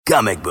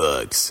comic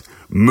books,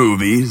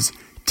 movies,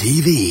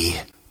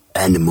 TV,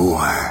 and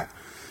more.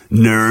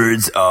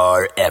 Nerds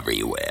are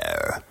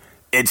everywhere.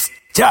 It's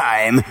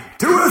time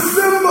to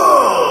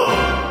assemble!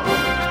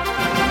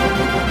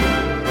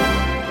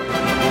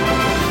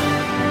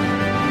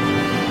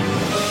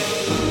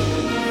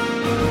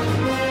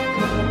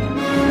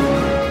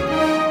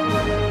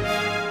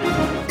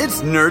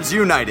 It's Nerds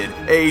United,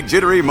 a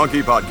Jittery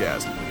Monkey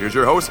podcast. Here's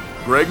your host,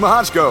 Greg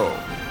Mahochko.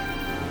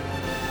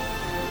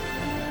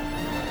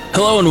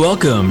 Hello and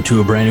welcome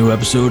to a brand new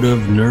episode of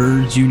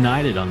Nerds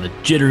United on the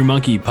Jittery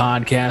Monkey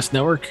Podcast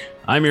Network.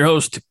 I'm your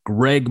host,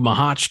 Greg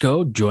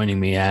Mahochko. Joining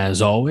me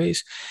as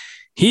always,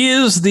 he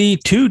is the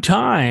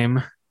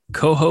two-time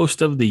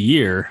co-host of the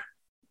year.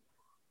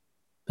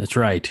 That's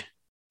right.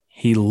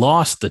 He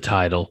lost the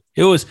title.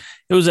 It was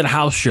at a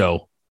house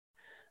show,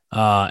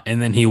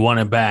 and then he won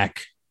it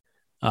back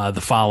the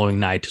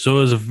following night. So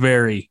it was a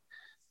very,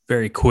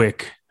 very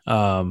quick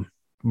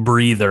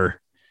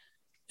breather.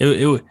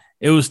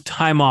 It was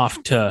time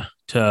off to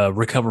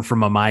recover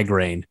from a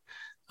migraine.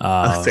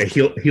 I'll say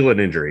healing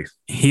injury.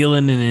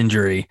 Healing an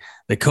injury.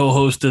 The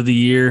co-host of the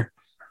year,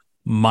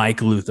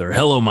 Mike Luther.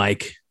 Hello,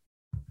 Mike.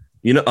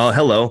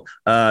 Hello.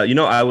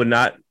 I would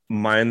not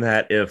mind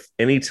that if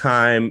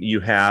anytime you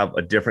have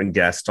a different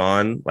guest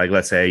on, like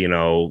let's say, you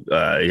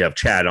have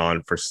Chad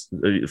on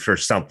for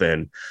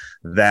something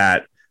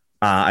that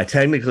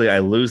I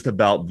lose the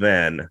belt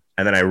then.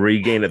 And then I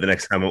regain it the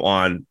next time I'm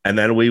on. And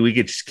then we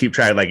could just keep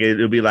trying. Like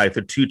it'll be like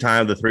the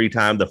 2-time, the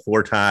 3-time, the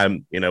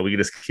 4-time. We could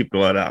just keep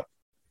going up.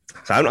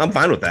 So I'm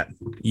fine with that.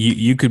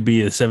 You could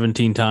be a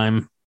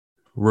 17-time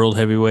world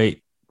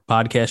heavyweight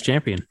podcast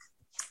champion. Do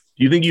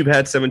you think you've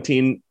had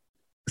 17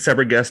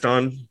 separate guests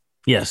on?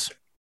 Yes.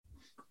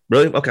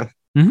 Really? Okay.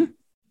 Mm-hmm.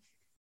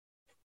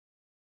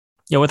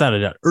 Yeah, without a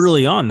doubt.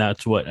 Early on,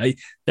 that's what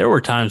there were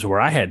times where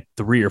I had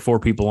 3 or 4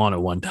 people on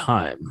at one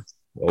time.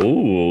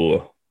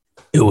 Oh.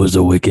 It was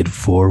a wicked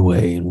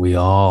 4-way, and we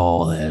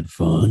all had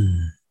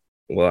fun.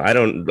 Well,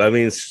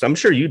 I'm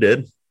sure you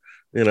did.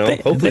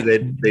 Hopefully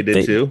they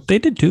did too. They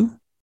did too.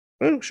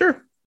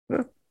 Sure.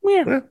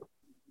 Yeah.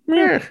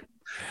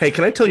 Hey,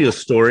 can I tell you a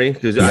story?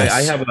 Because yes.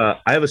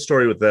 I have a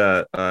story with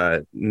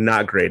a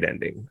not great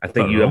ending. I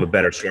think you have a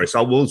better story.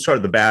 So we'll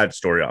start the bad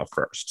story off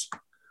first.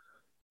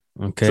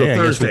 Okay, so I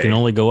guess we can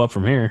only go up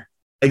from here.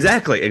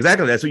 Exactly.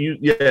 That's what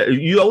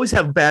you always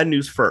have bad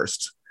news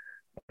first.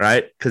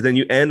 Right? Because then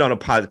you end on a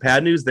positive,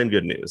 bad news, then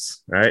good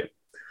news. Right?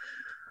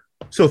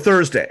 So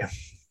Thursday,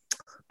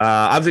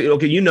 obviously,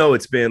 okay,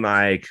 it's been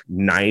like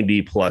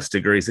 90 plus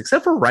degrees,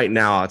 except for right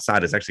now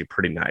outside. It's actually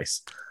pretty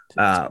nice.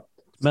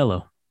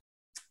 Mellow.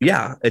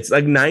 Yeah, it's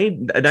like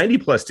 90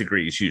 plus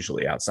degrees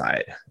usually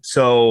outside.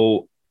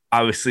 So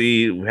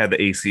obviously, we had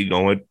the AC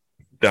going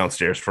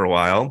downstairs for a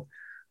while.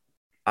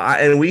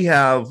 And we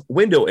have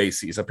window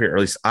ACs up here. Or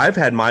at least I've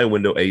had my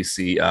window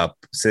AC up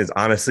since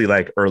honestly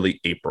like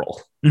early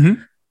April.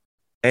 Mm-hmm.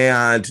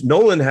 And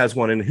Nolan has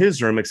one in his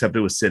room, except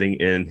it was sitting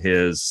in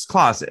his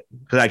closet.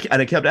 I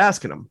kept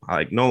asking him,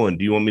 like, Nolan,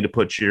 do you want me to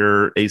put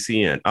your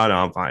AC in? Oh, no,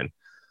 I'm fine.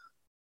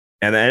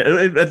 And then,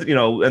 and then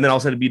all of a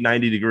sudden it'd be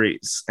 90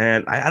 degrees.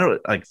 And I don't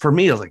like, for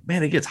me, I was like,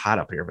 man, it gets hot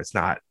up here if it's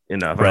not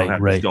enough. I don't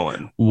have this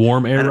going.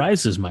 Warm air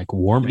rises, Mike.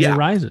 Warm air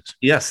rises.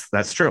 Yes,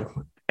 that's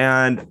true.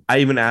 And I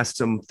even asked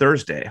him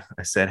Thursday.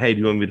 I said, hey, do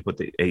you want me to put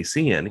the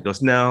AC in? He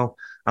goes, no,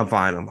 I'm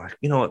fine. I'm like,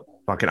 you know what?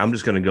 Fuck it. I'm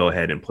just going to go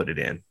ahead and put it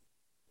in.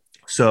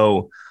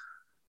 So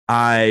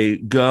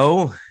I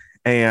go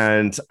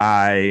and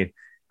I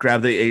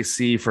grab the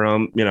AC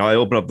from, I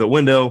open up the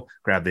window,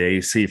 grab the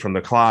AC from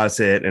the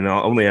closet, and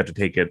I'll only have to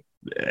take it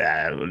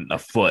a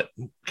foot,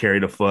 carry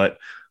it a foot,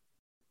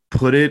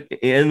 put it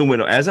in the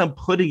window. As I'm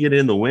putting it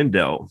in the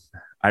window,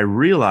 I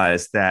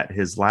realized that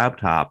his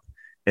laptop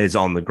is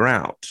on the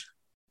ground.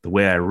 The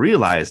way I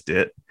realized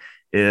it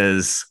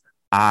is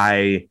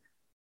I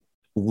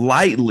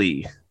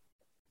lightly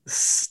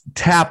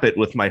tap it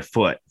with my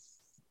foot.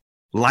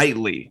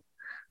 Lightly,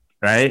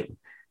 right?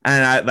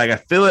 And I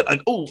feel it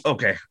like, oh,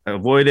 okay. I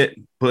avoid it,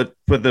 put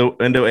the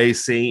window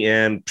AC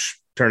in,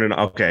 turn it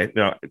on. Okay,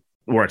 it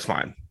works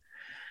fine.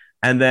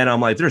 And then I'm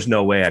like, there's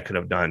no way I could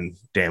have done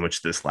damage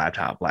to this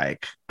laptop.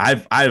 Like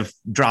I've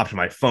dropped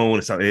my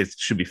phone, so it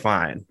should be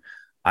fine.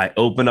 I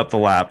open up the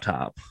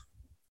laptop.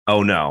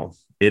 Oh no,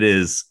 it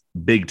is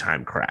big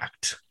time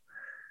cracked.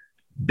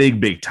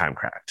 Big time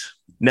cracked.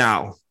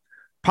 Now,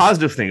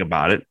 positive thing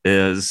about it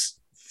is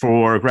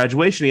for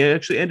graduation, he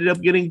actually ended up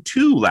getting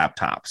 2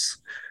 laptops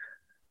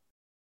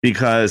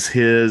because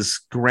his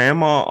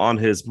grandma on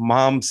his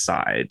mom's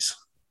side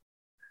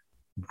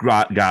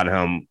got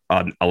him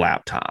a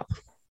laptop.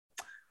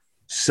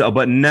 So,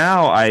 but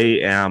now I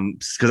am,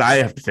 because I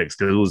have to fix,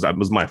 because it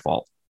was my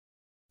fault.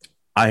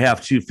 I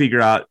have to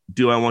figure out,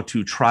 do I want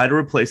to try to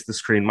replace the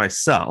screen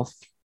myself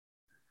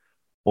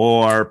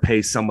or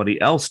pay somebody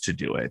else to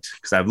do it?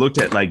 Because I've looked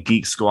at like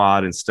Geek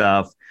Squad and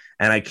stuff,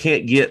 and I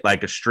can't get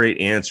like a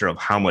straight answer of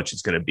how much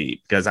it's going to be,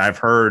 because I've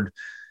heard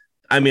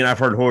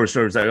horror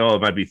stories like, oh,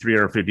 it might be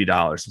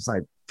 $350. It's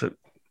like the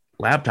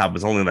laptop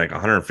is only like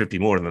 $150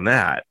 more than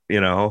that,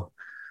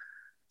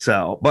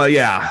 So, but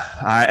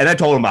yeah, and I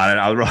told him about it.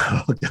 I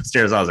was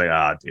downstairs. I was like,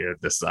 "Oh, dude,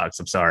 this sucks.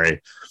 I'm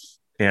sorry."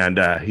 And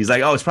he's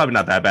like, "Oh, it's probably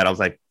not that bad." I was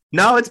like,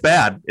 "No, it's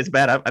bad. It's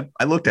bad.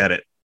 I looked at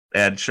it,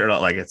 and sure,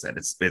 like I said,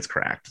 it's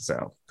cracked."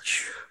 So,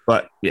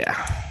 but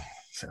yeah,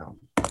 so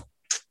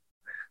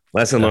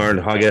lesson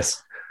learned. I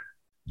guess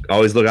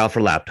always look out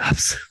for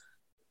laptops.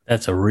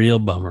 That's a real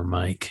bummer,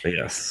 Mike.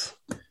 Yes.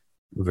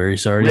 Very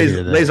sorry to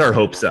hear that. Raise our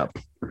hopes up.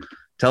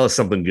 Tell us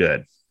something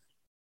good.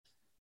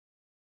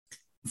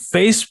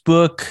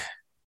 Facebook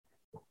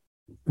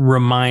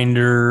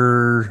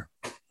reminder,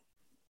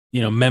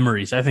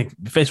 memories. I think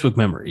Facebook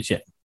memories. Yeah.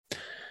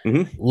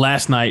 Mm-hmm.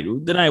 Last night,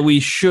 the night we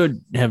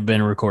should have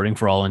been recording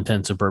for all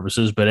intents and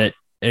purposes, but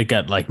it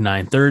got like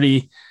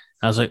 9:30.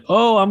 I was like,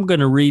 oh, I'm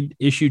going to read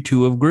issue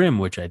 2 of Grimm,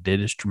 which I did.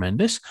 Is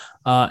tremendous.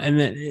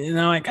 And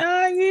I'm like,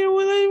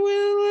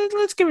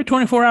 let's give it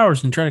 24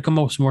 hours and try to come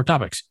up with some more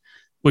topics,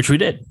 which we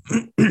did.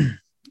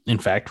 In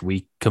fact,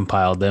 we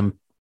compiled them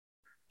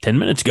 10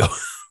 minutes ago.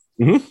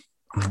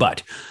 Mm-hmm.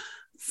 But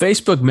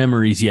Facebook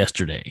memories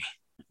yesterday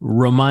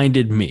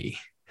reminded me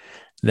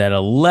that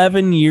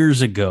 11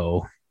 years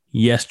ago,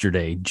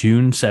 yesterday,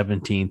 June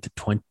 17th,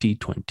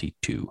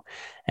 2022,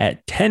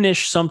 at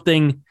 10-ish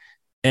something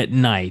at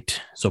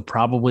night, so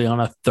probably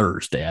on a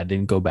Thursday, I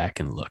didn't go back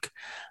and look,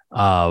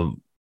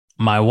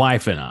 my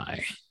wife and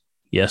I,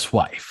 yes,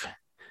 wife,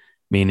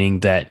 meaning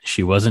that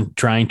she wasn't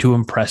trying to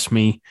impress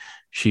me.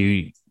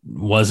 She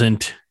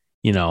wasn't,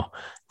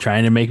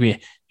 trying to make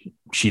me,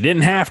 she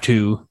didn't have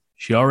to.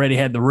 She already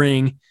had the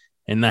ring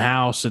in the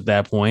house at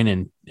that point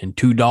and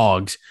 2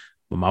 dogs.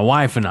 But my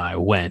wife and I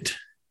went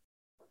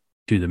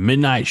to the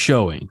midnight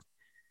showing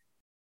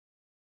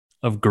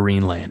of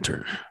Green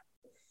Lantern.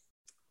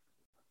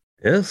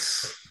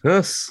 Yes.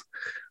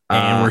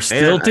 And we're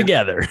still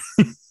together.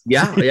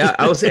 Yeah.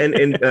 I was,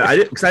 and I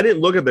didn't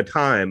look at the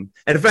time.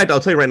 And in fact,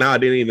 I'll tell you right now, I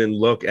didn't even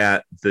look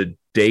at the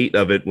date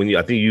of it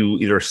I think you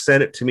either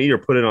sent it to me or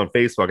put it on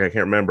Facebook. I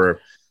can't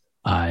remember.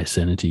 I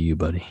sent it to you,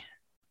 buddy.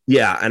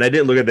 Yeah, and I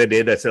didn't look at that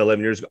date that said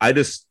 11 years ago.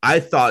 I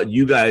thought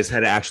you guys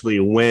had actually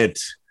went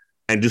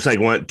and just like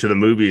went to the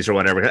movies or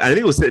whatever. I think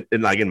it was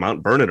in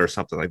Mount Vernon or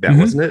something like that,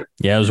 wasn't it?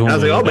 Yeah, it was one. I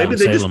was like, oh, maybe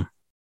they Salem.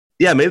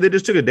 Maybe they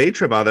just took a day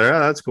trip out there. Oh,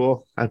 that's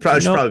cool. I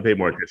should probably pay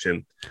more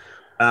attention.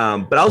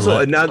 But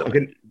also now,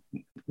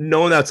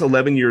 knowing that's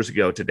 11 years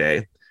ago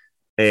today,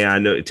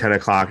 and 10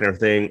 o'clock and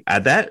everything,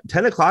 at that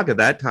 10 o'clock at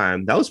that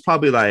time, that was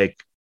probably like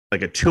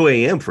a 2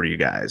 a.m. for you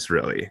guys,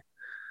 really.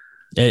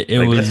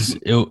 It was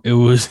the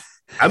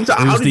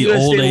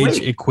old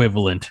age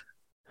equivalent.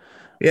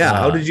 Yeah.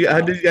 How did you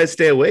guys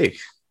stay awake?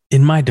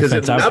 In my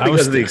defense, not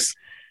because of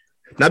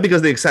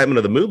the excitement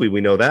of the movie.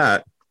 We know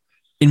that.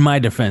 In my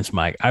defense,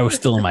 Mike, I was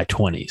still in my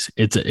 20s.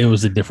 It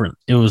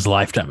was a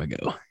lifetime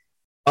ago.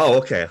 Oh,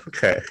 okay.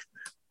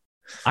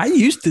 I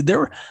used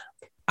to,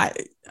 I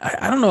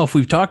don't know if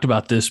we've talked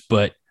about this,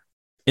 but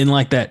in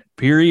like that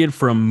period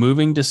from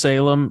moving to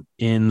Salem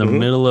in the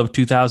middle of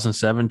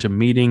 2007 to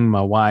meeting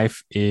my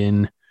wife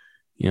in,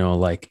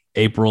 like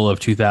April of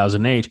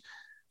 2008,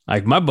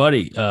 like my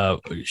buddy,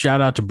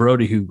 shout out to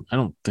Brody, who I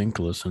don't think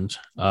listens.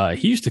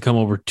 He used to come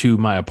over to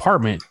my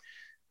apartment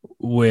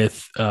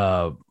with,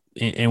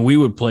 and we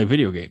would play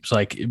video games,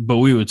 but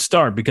we would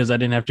start because I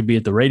didn't have to be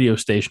at the radio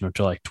station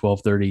until like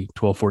 12:30,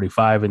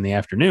 12:45 in the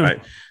afternoon.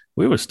 Right.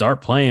 We would start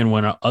playing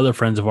when other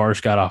friends of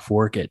ours got off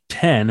work at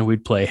 10.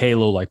 We'd play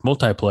Halo like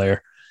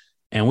multiplayer,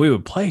 and we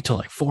would play till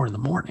like 4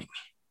 a.m.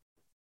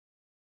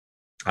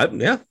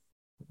 Yeah.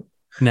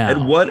 Now, at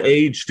what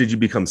age did you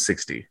become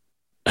 60?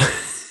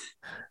 This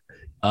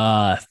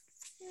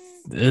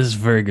is a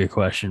very good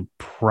question.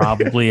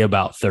 Probably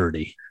about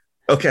 30.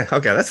 Okay,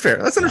 that's fair.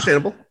 That's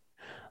understandable.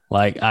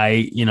 Like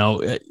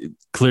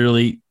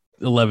clearly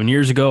 11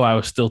 years ago, I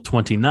was still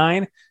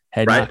 29,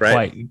 had not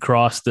quite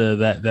crossed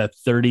that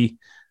 30,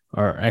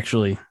 or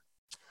actually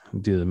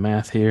do the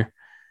math here.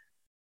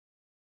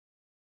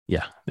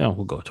 Yeah, no,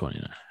 we'll go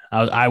 29.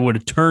 I would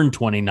have turned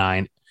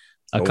 29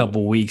 a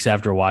couple weeks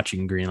after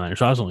watching Green Lantern,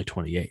 so I was only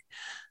 28.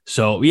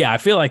 So yeah, I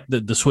feel like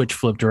the switch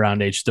flipped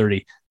around age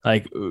 30.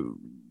 Like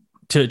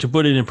to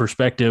put it in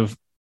perspective,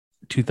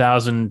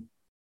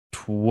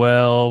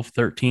 2012,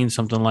 13,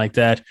 something like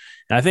that.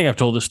 And I think I've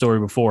told this story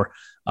before.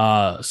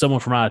 Someone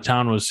from out of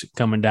town was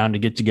coming down to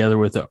get together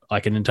with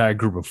like an entire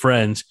group of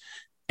friends,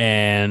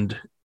 and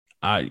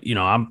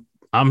I'm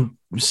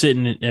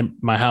sitting in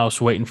my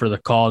house waiting for the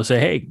call to say,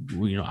 hey,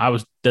 I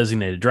was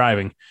designated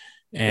driving,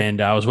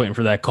 and I was waiting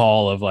for that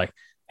call of like,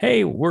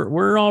 hey,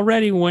 we're all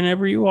ready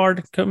whenever you are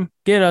to come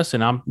get us.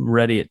 And I'm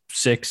ready at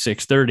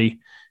 6:30.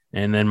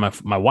 And then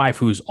my wife,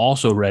 who's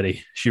also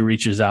ready, she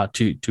reaches out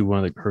to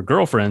one of her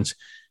girlfriends,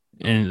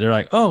 and they're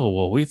like, oh,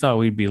 well, we thought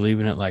we'd be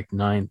leaving at like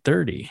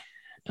 9:30.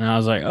 And I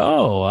was like,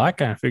 oh, I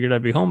kind of figured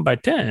I'd be home by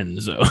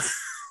 10. So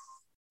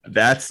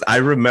I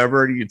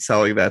remember you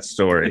telling that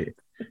story.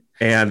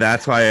 And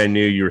that's why I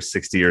knew you were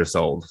 60 years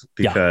old,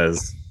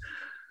 because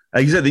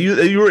like you said,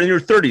 you were in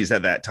your 30s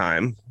at that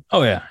time.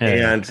 Oh, yeah.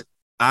 And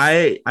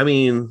I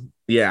mean,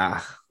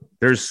 yeah,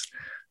 like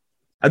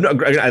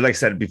I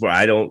said before,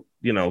 I don't,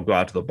 go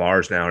out to the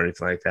bars now or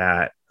anything like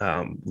that.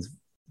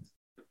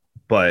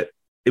 But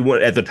it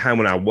went at the time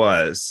when I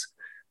was,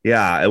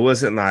 yeah, it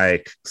wasn't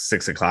like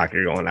 6 o'clock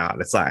you're going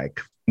out. It's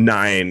like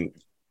 9.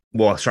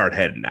 We'll start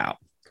heading out.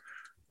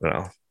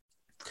 Well,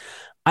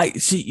 I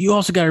see. You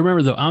also got to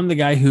remember though, I'm the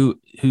guy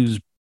whose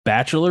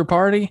bachelor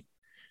party,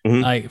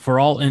 like for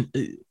all, and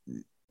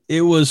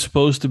it was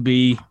supposed to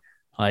be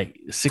like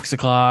 6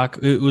 o'clock.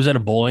 It was at a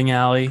bowling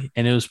alley,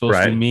 and it was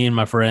supposed to be me and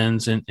my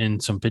friends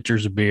and some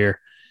pitchers of beer.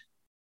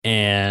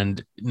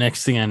 And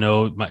next thing I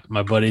know,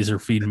 my buddies are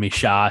feeding me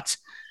shots,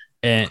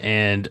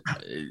 and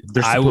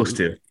they're supposed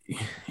to.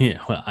 Yeah,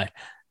 well,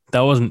 that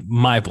wasn't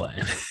my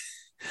plan.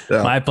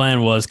 Yeah. My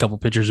plan was a couple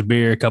pitchers of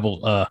beer, a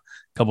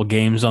couple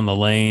games on the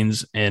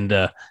lanes, and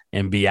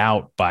be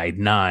out by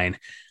 9.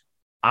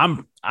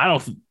 I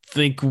don't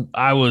think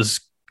I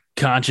was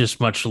conscious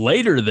much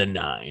later than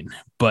 9,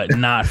 but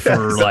not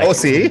for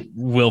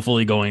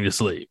willfully going to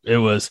sleep. It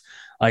was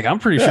like, I'm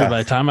pretty sure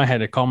by the time I had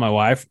to call my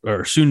wife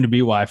or soon to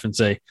be wife and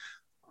say,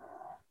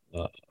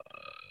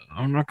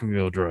 I'm not going to be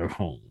able to drive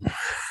home.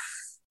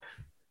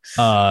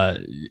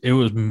 It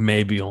was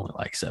maybe only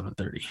like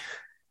 7:30.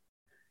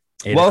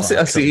 Well,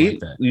 see,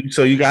 like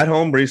so you got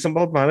home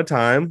reasonable amount of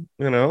time,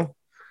 all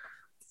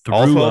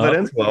 12 it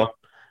ends well.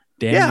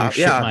 Damn,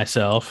 shit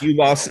myself. You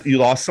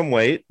lost some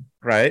weight,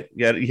 right?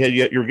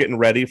 You're getting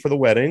ready for the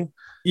wedding.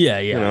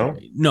 Yeah.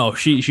 No,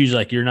 she's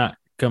like, you're not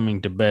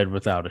coming to bed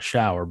without a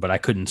shower, but I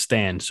couldn't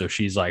stand, so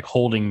she's like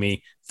holding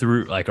me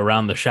through, like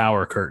around the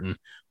shower curtain,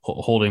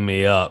 holding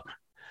me up,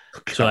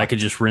 so I could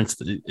just rinse.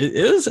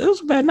 It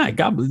was a bad night.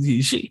 God bless.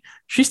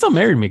 She still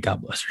married me.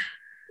 God bless her.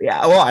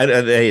 Yeah, well,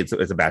 it's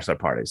a bachelor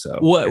party. So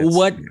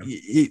what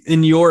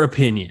in your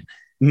opinion?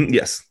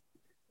 Yes.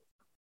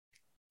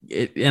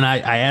 And I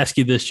ask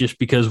you this just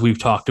because we've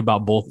talked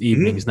about both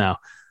evenings now.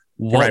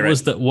 What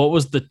was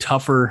the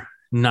tougher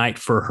night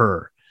for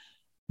her?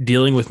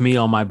 Dealing with me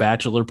on my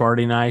bachelor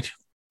party night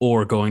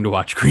or going to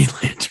watch Green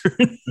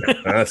Lantern?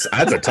 That's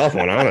a tough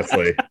one,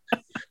 honestly.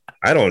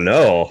 I don't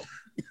know.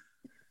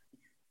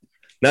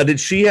 Now, did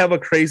she have a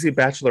crazy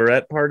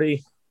bachelorette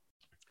party?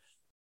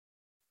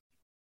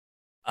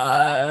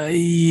 Yeah,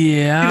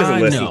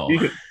 no.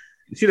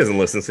 She doesn't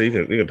listen, so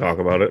you can talk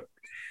about it.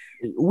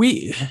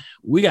 We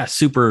got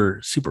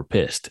super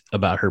pissed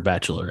about her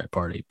bachelorette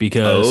party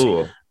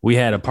because we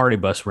had a party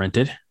bus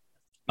rented,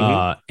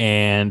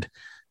 and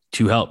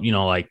to help,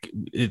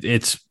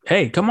 it's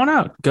hey, come on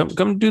out,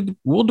 come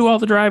we'll do all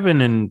the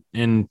driving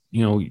and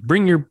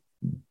bring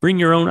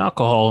your own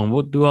alcohol and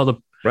we'll do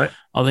all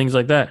things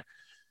like that.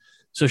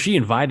 So she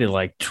invited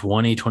like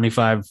 20,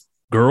 25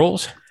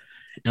 girls,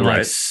 and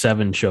like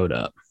 7 showed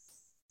up.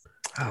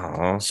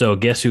 Oh, so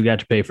guess who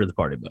got to pay for the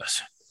party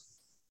bus?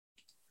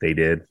 They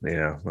did.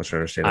 Yeah, that's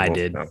understandable.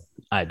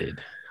 I did.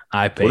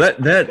 I paid. Well,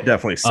 that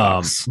definitely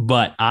sucks.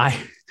 But I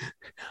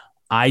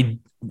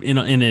in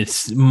a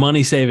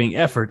money saving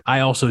effort,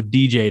 I also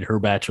DJ'd her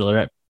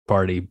bachelorette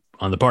party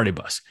on the party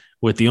bus,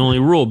 with the only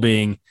rule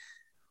being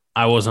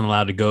I wasn't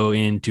allowed to go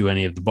into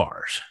any of the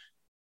bars.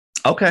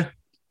 Okay.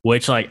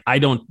 Which I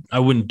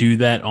wouldn't do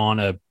that on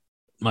a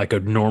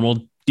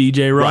normal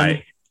DJ run.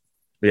 Right.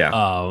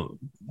 Yeah.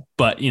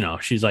 But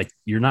she's like,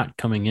 you're not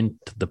coming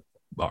into the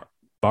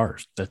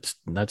bars. That's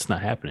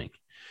not happening.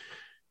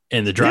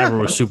 And the driver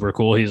was super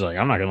cool. He's like,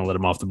 I'm not going to let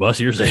him off the bus.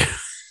 You're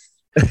safe.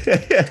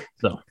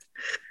 So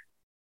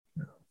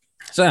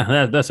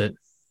that's it.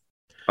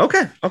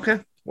 Okay.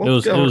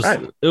 Well,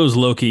 it was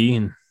low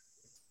key,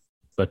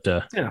 but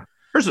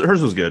hers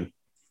was good.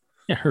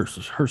 Yeah, hers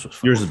was fun.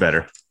 Yours is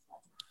better.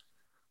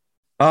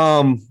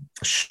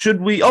 Should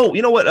we? Oh,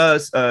 you know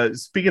what?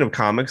 Speaking of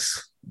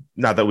comics,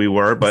 not that we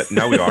were, but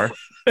now we are.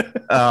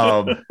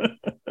 I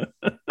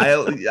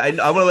want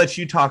to let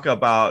you talk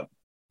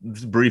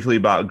briefly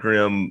about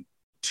Grimm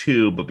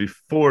 2, but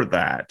before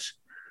that,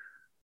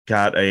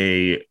 got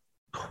a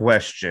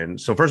question.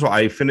 So first of all,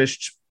 I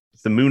finished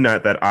the Moon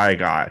Knight that I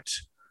got,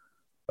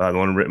 the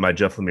one written by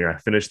Jeff Lemire. I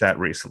finished that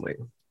recently.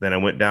 Then I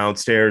went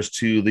downstairs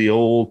to the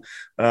old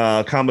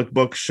comic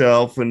book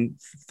shelf and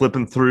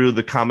flipping through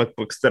the comic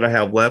books that I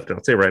have left. And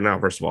I'll say right now,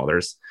 first of all,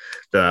 there's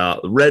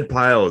the red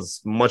pile is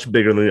much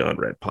bigger than the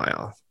unread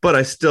pile, but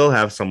I still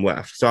have some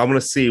left. So I'm going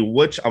to see I'm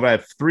going to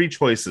have 3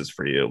 choices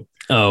for you.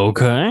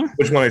 Okay.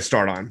 Which one I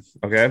start on?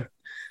 Okay.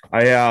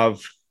 I have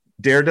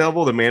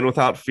Daredevil, the Man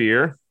Without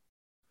Fear.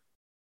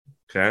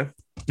 Okay.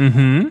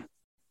 Mm-hmm.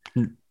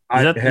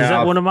 Is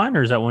that one of mine,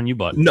 or is that one you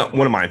bought? No,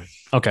 one of mine.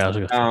 Okay, I was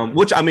gonna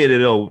which I'm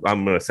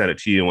going to send it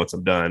to you once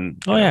I'm done.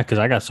 Oh yeah, because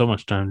I got so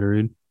much time to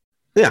read.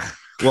 Yeah,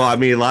 well, I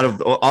mean, a lot of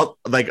the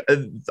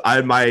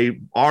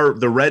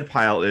red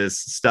pile is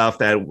stuff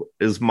that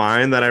is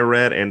mine that I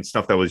read and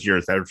stuff that was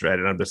yours that I read,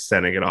 and I'm just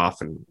sending it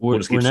off, and we're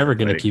never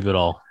going to keep it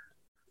all.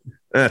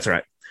 That's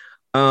right.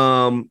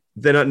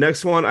 Then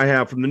next one I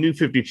have from the New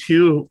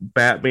 52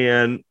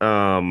 Batman,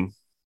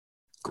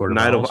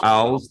 Night of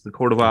Owls, the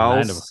Court of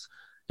Owls.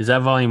 Is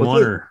that volume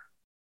 1 or?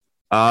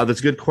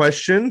 That's a good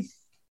question.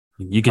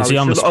 You can see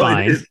on the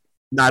spine.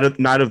 Night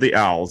of the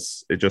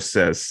Owls. It just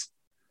says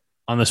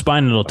on the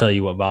spine. It'll tell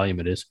you what volume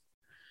it is.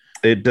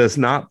 It does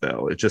not,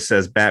 though. It just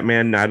says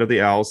Batman, Night of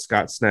the Owls,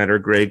 Scott Snyder,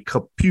 Greg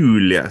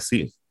Capullo.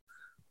 See?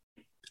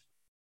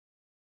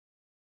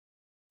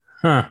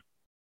 Huh.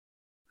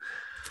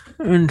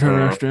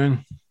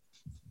 Interesting.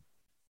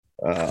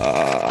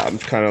 I'm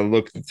kind of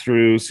looking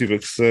through, see if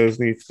it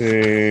says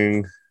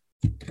anything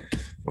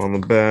on the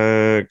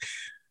back.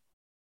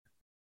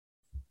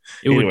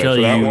 It would tell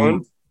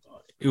you.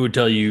 It would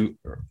tell you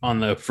on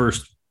the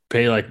first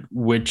page, like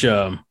which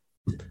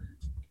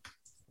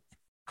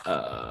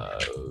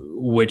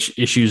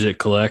issues it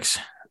collects.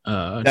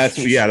 That's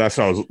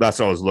what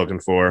I was looking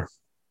for.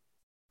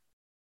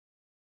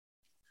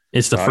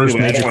 It's the first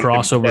major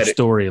crossover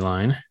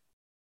storyline.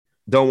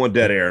 Don't want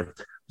dead air.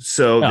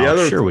 So the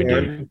other we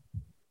do.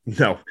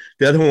 No,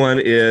 the other one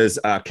is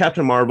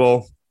Captain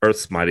Marvel,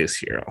 Earth's Mightiest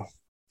Hero,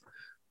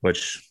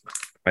 which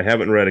I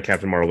haven't read a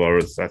Captain Marvel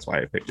Earth. That's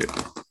why I picked it.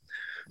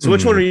 So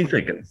which one are you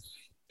thinking?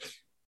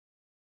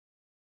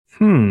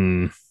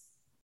 Go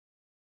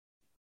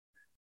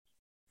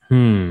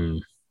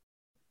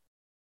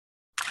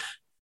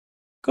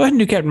ahead and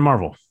do Captain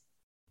Marvel.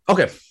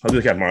 Okay, I'll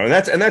do Captain Marvel.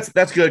 And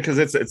that's good because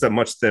it's a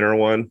much thinner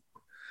one,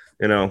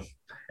 you know.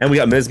 And we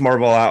got Ms.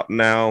 Marvel out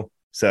now,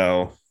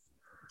 so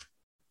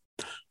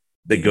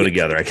they go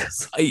together, I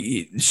guess.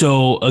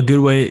 So a good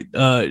way,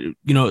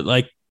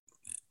 like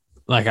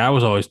I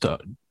was always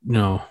taught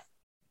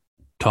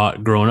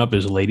growing up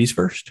is ladies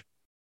first.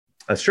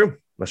 That's true.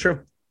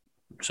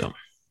 So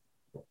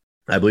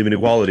I believe in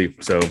equality,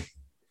 so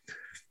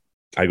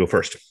I go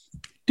first.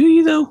 Do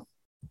you though?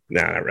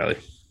 Nah, not really.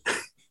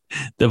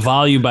 The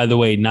volume, by the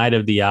way, Night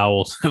of the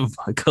Owls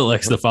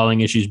collects the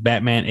following issues: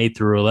 Batman 8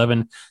 through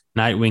 11,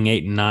 Nightwing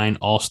 8 and 9,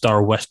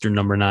 All-Star Western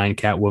number 9,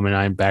 Catwoman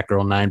 9,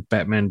 Batgirl 9,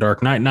 Batman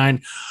Dark Knight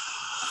 9,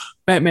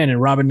 Batman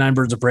and Robin 9,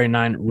 Birds of Prey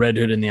 9, Red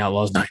Hood and the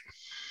Outlaws 9.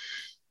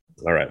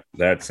 All right,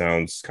 that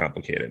sounds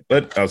complicated,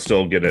 but I'll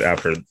still get it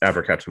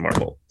after Captain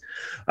Marvel.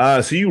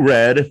 So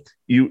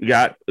you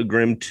got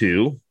Grimm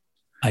 2.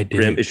 I did.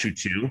 Grimm issue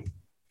 2.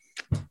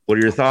 What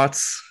are your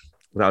thoughts?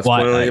 Without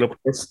spoiling it, of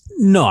course.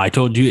 No, I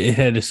told you it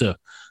had a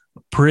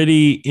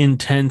pretty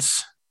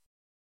intense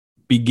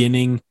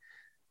beginning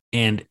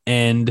and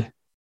end,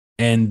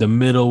 and the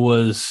middle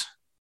was.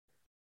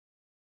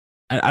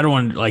 I don't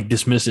want to like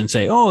dismiss it and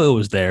say, "Oh, it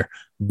was there,"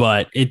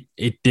 but it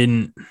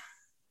didn't.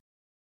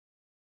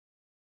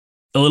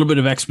 A little bit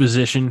of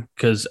exposition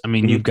because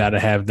you've got to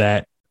have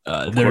that.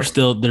 There's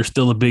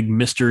still a big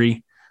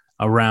mystery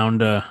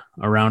around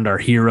our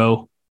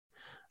hero,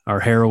 our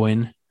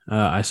heroine,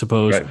 I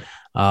suppose. Right.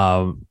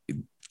 And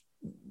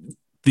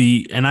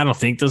I don't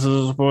think this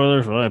is a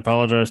spoiler, so I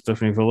apologize,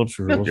 Stephanie Phillips,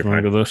 for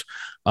listening to this.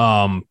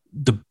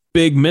 The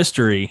big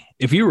mystery,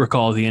 if you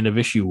recall, at the end of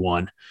issue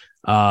 1,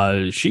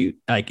 she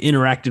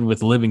interacted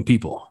with living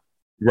people,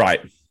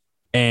 right?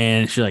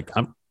 And she's like,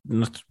 "I'm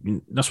not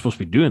supposed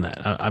to be doing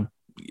that. I'm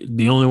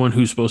the only one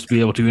who's supposed to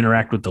be able to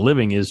interact with the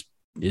living is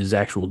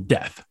actual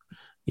death,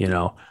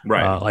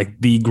 right?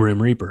 Like the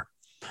Grim Reaper."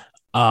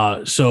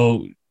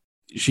 So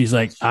she's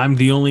like, I'm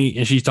the only,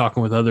 and she's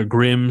talking with other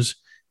Grimms,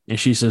 and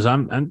she says,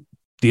 I'm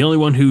the only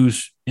one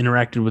who's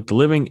interacted with the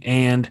living,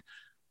 and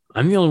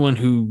I'm the only one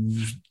who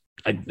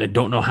I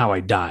don't know how I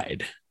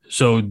died.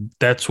 So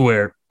that's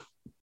where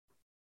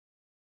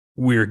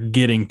we're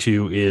getting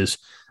to is,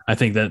 I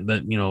think that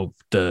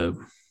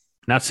the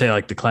not to say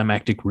like the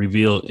climactic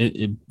reveal,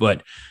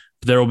 but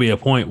there will be a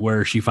point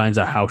where she finds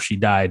out how she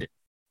died,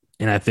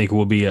 and I think it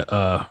will be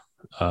a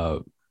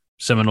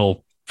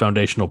seminal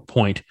foundational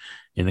point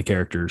in the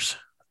character's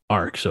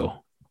arc.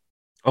 So,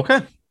 okay,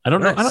 I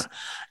don't know,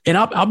 and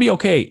I'll be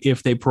okay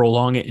if they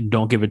prolong it and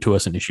don't give it to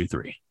us in issue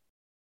 3.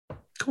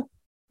 Cool,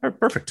 all right,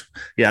 perfect.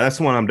 Yeah, that's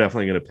the one I'm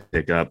definitely going to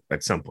pick up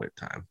at some point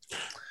in time.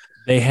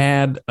 They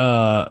had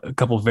a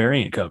couple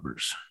variant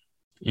covers,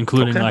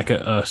 including like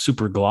a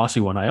super glossy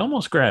one. I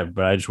almost grabbed,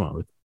 but I just went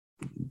with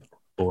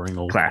boring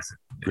old classic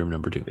Grim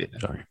number 2. Yeah.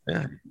 Sorry,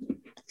 yeah,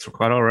 it's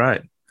quite all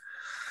right.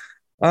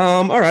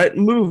 All right,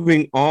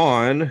 moving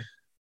on.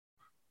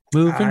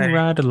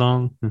 Right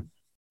along.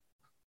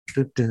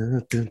 This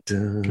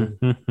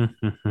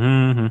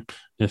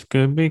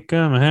could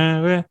become a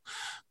habit.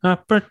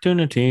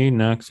 Opportunity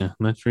knocks.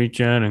 Let's reach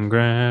out and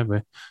grab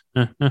it.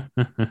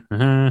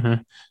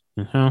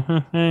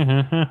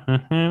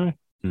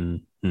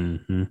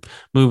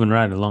 Moving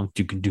right along.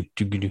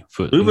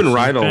 Moving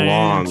right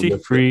along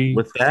free.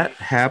 With that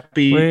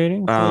happy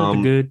waiting for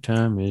the good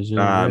time is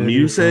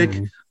music.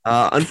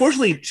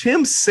 Unfortunately,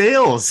 Tim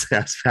Sales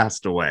has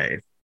passed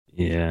away.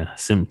 Yeah,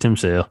 Tim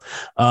Sale.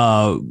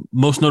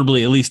 Most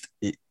notably, at least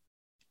it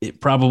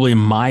probably in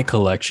my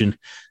collection,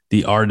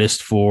 the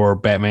artist for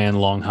Batman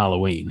Long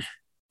Halloween.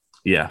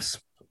 Yes.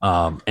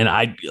 And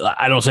I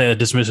don't say that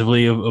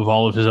dismissively of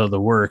all of his other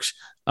works.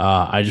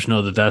 I just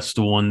know that that's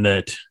the one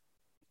that,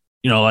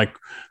 like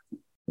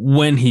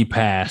when he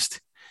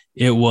passed,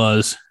 it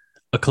was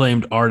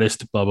acclaimed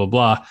artist, blah, blah,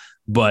 blah.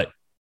 But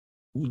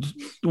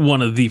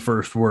one of the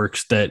first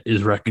works that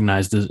is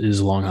recognized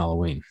is Long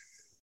Halloween.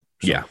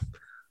 So. Yeah.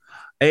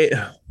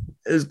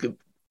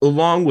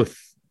 Along with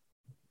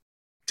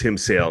Tim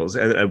Sales,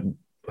 and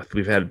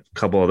we've had a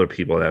couple other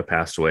people that have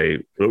passed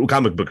away,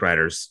 comic book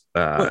writers.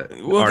 Well,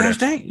 gosh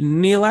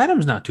dang, Neil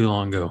Adams not too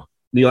long ago.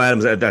 Neil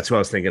Adams, that's who I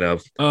was thinking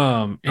of.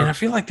 And I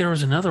feel like there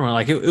was another one.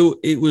 Like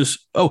it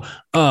was.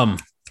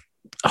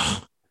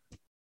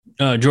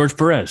 George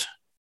Perez.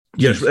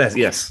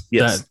 Yes.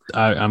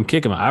 I'm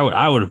kicking.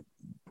 I would have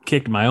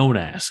kicked my own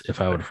ass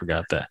if I would have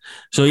forgot that.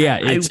 So yeah,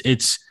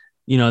 it's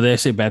they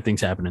say bad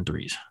things happen in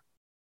threes.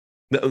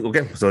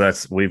 Okay, so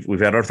we've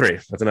had our three.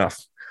 That's enough.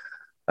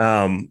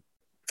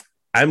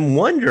 I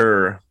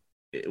wonder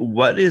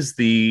what is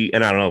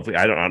and I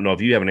don't know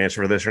if you have an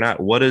answer for this or not.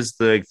 What is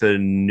the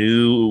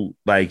new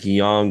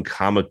young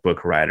comic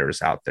book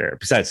writers out there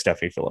besides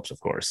Stephanie Phillips, of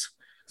course?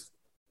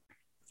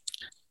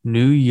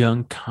 New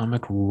young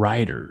comic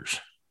writers.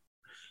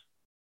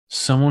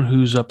 Someone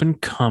who's up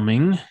and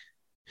coming,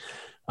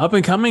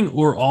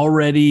 or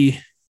already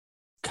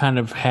kind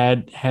of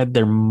had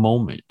their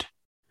moment.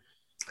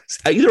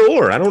 Either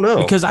or, I don't know.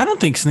 Because I don't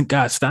think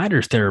Scott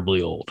Snyder's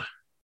terribly old.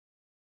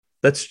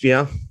 That's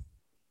yeah.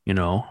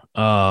 And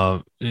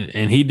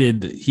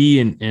he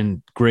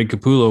and Greg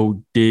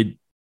Capullo did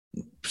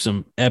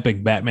some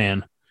epic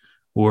Batman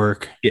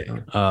work.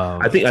 Yeah.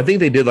 I think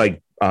they did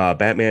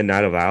Batman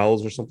Night of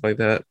Owls or something like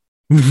that.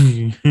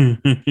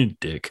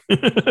 Dick.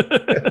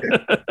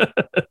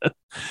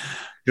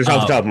 Just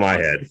off the top of my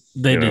head.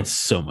 They did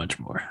so much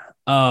more.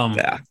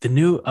 The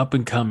new up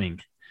and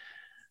coming.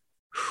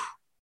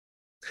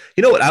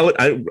 You know what?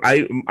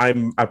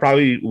 I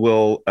probably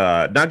will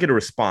not get a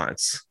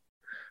response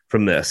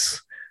from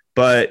this,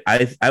 but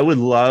I would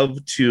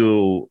love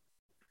to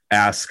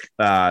ask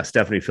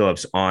Stephanie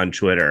Phillips on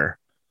Twitter,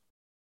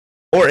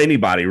 or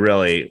anybody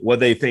really, what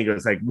they think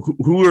is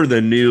who are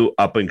the new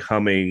up and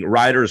coming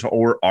writers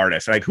or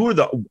artists? Who are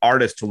the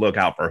artists to look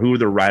out for? Who are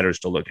the writers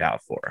to look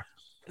out for?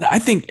 I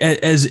think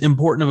as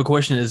important of a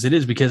question as it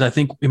is, because I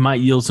think it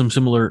might yield some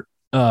similar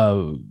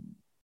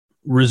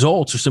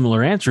results or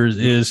similar answers,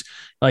 is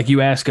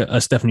you ask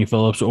a Stephanie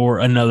Phillips or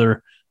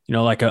another,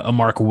 a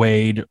Mark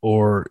Waid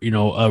or,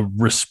 a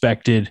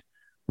respected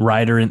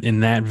writer in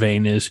that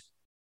vein, is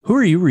who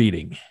are you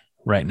reading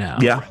right now?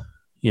 Yeah.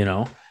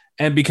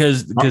 And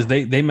because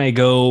they may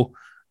go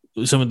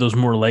some of those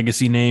more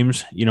legacy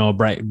names,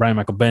 Brian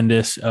Michael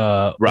Bendis,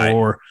 right.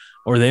 or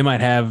they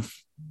might have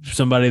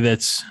somebody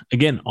that's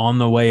again on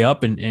the way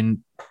up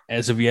and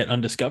as of yet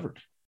undiscovered.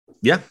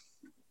 Yeah.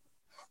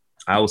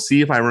 I will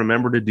see if I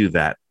remember to do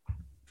that.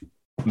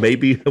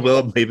 Maybe I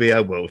will, maybe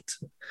I won't.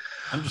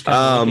 I'm just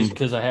kind of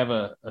because I have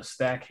a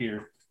stack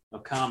here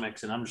of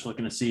comics, and I'm just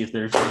looking to see if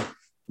there's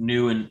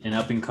new and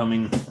up and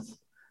coming.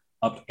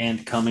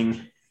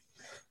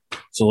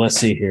 So let's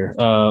see here.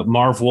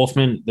 Marv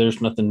Wolfman,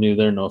 there's nothing new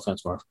there. No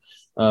offense, Marv.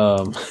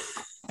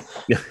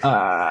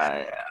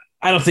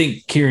 I don't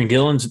think Kieran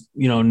Gillen's,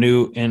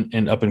 new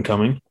and up and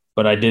coming,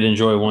 but I did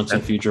enjoy Once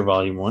and Future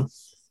Volume 1.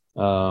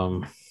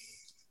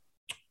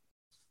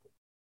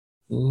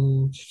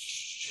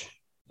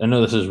 I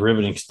know this is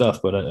riveting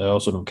stuff, but I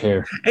also don't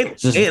care.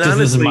 This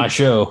is my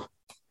show.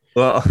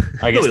 Well,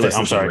 I guess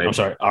I'm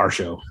sorry, our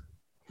show.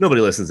 Nobody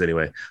listens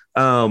anyway.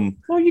 Well,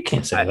 you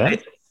can't say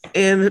that.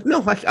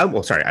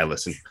 I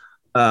listen.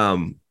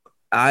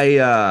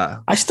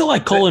 I still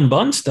like Cullen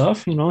Bunn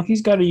stuff.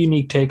 He's got a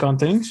unique take on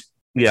things.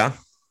 Yeah.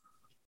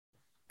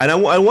 And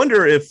I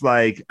wonder if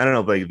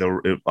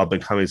the up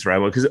and coming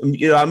survival, because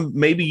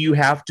maybe you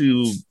have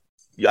to.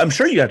 I'm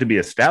sure you have to be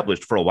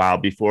established for a while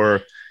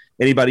before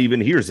anybody even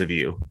hears of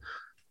you.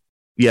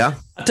 Yeah,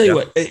 I'll tell you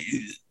what.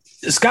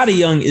 Scotty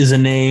Young is a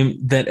name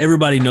that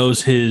everybody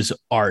knows his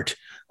art.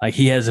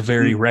 He has a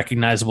very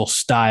recognizable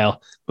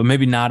style, but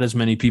maybe not as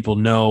many people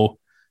know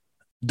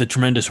the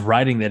tremendous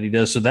writing that he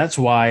does. So that's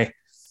why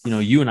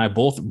you and I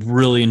both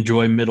really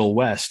enjoy Middle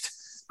West.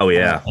 Oh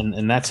yeah,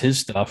 and that's his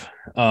stuff.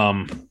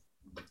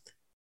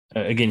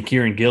 Again,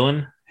 Kieran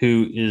Gillen,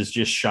 who is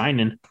just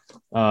shining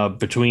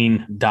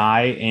between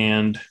Die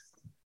and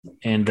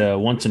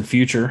Once and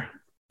Future.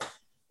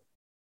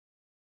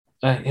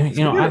 We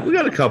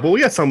got a couple.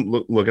 We got some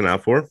looking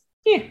out for.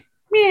 Yeah,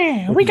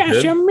 we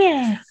got some.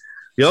 Yeah.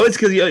 It's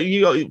because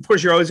you of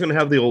course you're always going to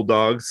have the old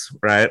dogs,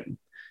 right?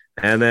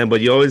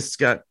 But you always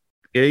got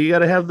you got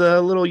to have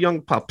the little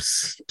young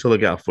pups to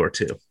look out for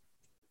too.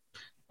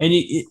 And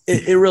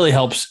it really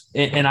helps.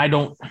 And I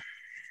don't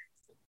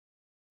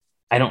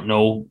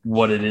know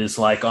what it is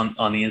like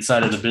on the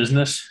inside of the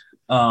business.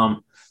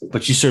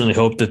 But you certainly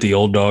hope that the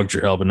old dogs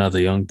are helping out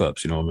the young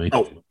pups. You know what I mean?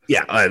 Oh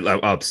yeah,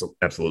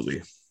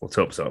 absolutely. Let's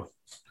hope so.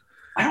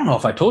 I don't know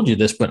if I told you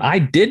this, but I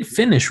did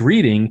finish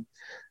reading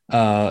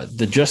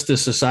the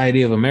Justice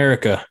Society of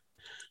America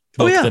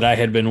book that I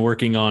had been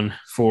working on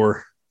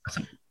for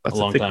a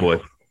long time.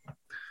 Boy.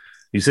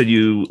 You said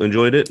you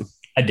enjoyed it?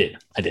 I did.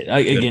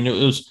 Again,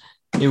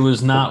 it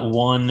was not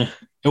one.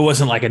 It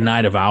wasn't like a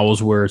Night of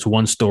Owls where it's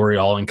one story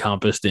all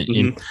encompassed.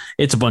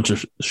 It's a bunch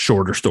of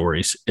shorter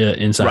stories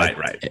inside.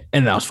 Right.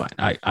 And that was fine.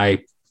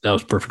 That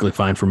was perfectly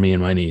fine for me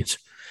and my needs.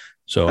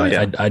 So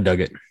I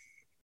dug it.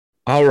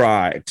 All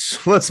right,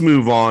 let's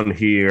move on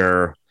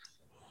here.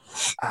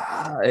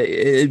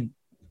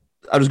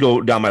 I'll just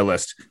go down my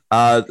list.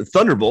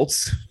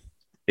 Thunderbolts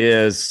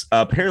is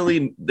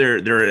apparently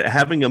they're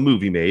having a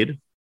movie made.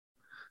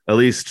 At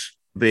least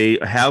they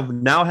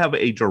now have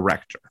a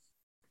director.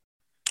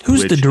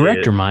 Who's the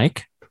director,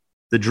 Mike?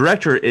 The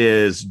director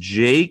is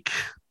Jake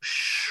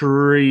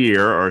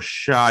Schreier.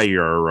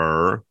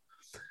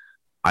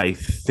 I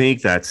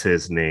think that's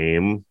his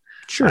name.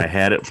 Sure. I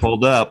had it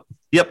pulled up.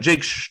 Yep,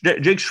 Jake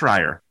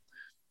Schreier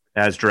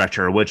as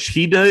director, which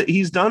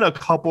he's done a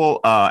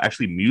couple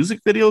actually music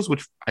videos,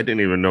 which I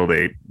didn't even know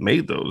they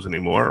made those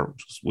anymore,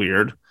 which is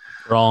weird.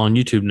 They're all on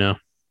YouTube now.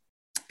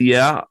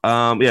 Yeah.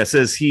 It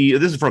says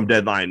this is from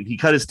Deadline. He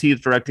cut his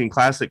teeth directing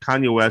classic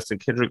Kanye West and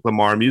Kendrick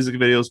Lamar music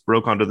videos,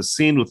 broke onto the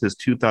scene with his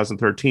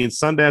 2013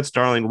 Sundance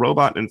darling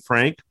Robot and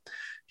Frank.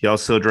 He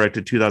also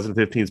directed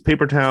 2015's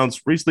Paper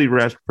Towns, recently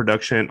wrapped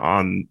production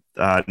on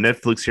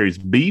Netflix series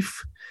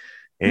Beef,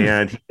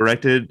 and he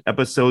directed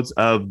episodes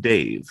of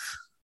Dave.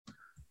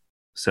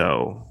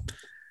 So,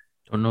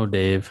 don't know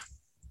Dave.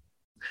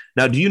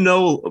 Now, do you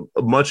know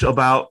much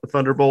about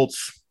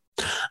Thunderbolts?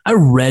 I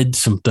read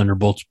some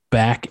Thunderbolts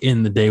back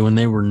in the day when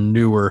they were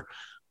newer.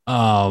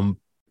 It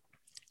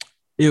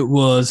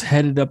was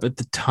headed up at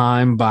the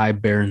time by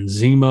Baron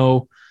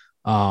Zemo.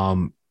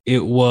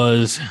 It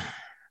was,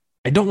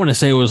 I don't want to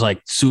say it was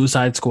like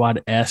Suicide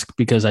Squad-esque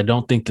because I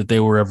don't think that they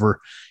were ever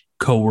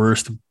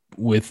coerced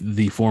with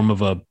the form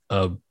of a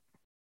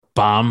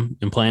bomb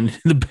implanted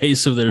in the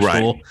base of their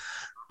skull.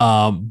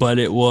 But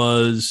it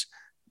was,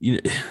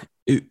 it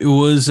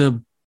was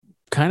a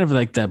kind of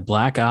like that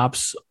Black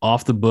Ops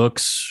off the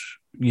books,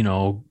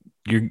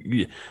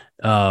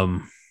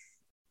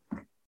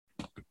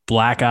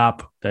 Black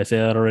Op. Did I say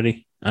that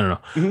already? I don't know.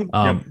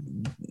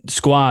 Mm-hmm.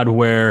 Squad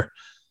where,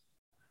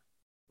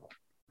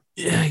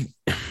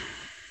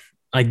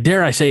 like,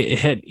 dare I say, it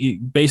had,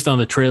 based on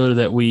the trailer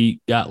that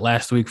we got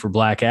last week for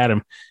Black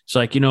Adam, it's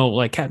like,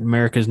 like Captain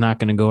America is not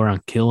going to go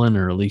around killing,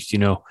 or at least,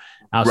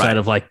 outside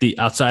of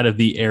outside of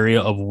the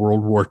area of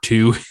World War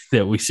II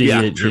that we see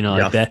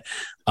like that.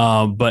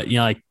 But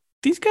like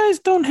these guys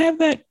don't have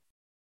that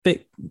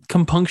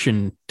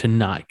compunction to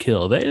not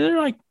kill. They're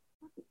like,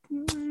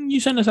 you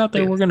send us out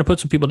there, we're going to put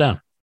some people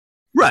down.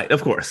 Right,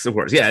 of course.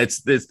 Yeah,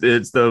 it's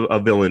a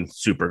villain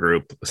super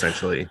group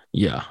essentially.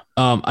 Yeah.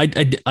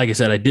 I like I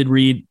said, I did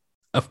read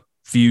a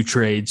few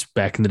trades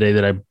back in the day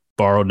that I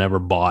borrowed, never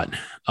bought.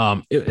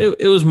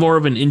 It was more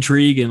of an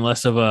intrigue and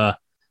less of a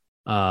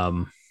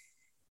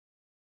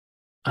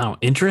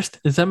interest.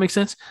 Does that make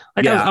sense?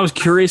 Like I was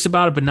curious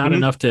about it, but not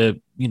enough to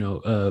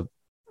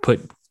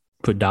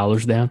put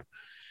dollars down.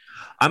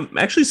 I'm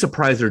actually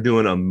surprised they're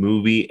doing a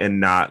movie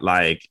and not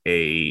like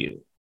a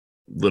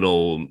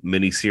little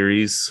mini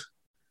series.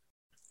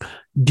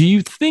 Do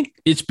you think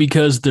it's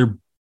because they're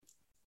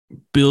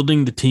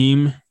building the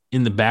team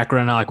in the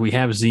background now? Like we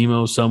have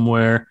Zemo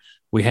somewhere,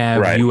 we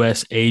have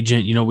U.S.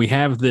 Agent. We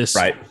have this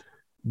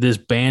this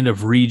band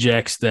of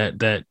rejects that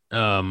the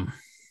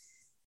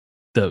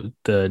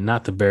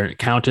not the Baron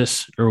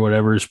Countess or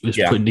whatever is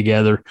putting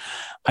together.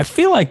 I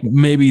feel like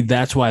maybe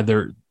that's why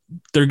they're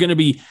going to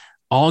be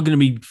all going to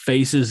be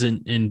faces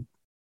and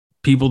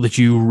people that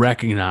you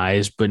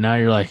recognize, but now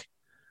you're like,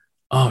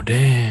 oh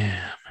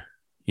damn,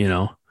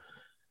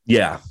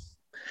 Yeah,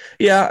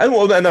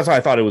 and that's why I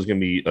thought it was going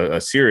to be a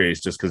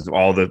series, just because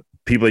all the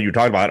people that you're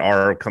talking about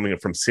are coming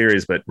from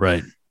series, but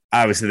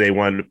obviously they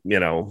want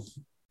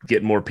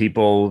get more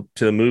people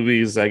to the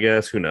movies. I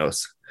guess, who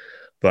knows.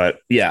 But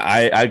yeah,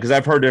 I because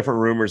I've heard different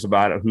rumors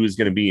about who's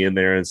going to be in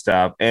there and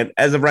stuff. And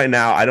as of right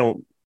now, I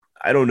don't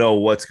know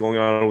what's going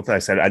on with that. I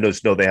said I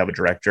just know they have a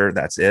director.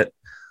 That's it.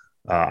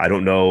 I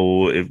don't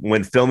know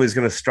when filming is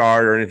going to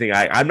start or anything.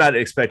 I'm not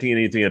expecting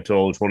anything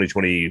until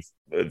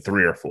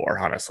 2023 or 4,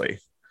 honestly.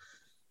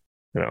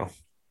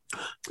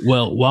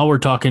 Well, while we're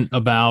talking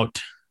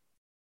about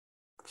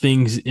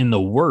things in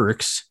the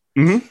works,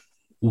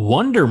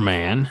 Wonder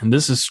Man, and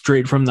this is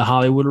straight from the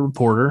Hollywood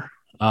Reporter.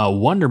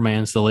 Wonder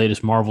Man's the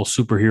latest Marvel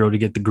superhero to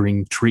get the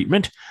green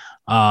treatment.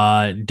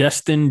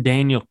 Destin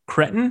Daniel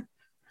Cretton,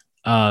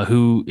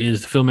 who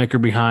is the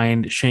filmmaker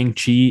behind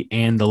Shang-Chi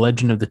and The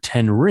Legend of the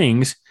Ten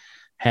Rings,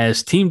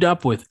 has teamed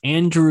up with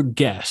Andrew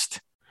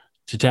Guest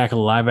to tackle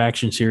a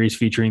live-action series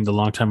featuring the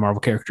longtime Marvel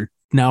character.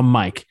 Now,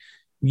 Mike,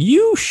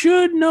 you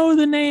should know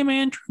the name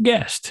Andrew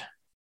Guest.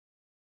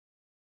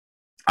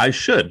 I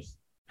should.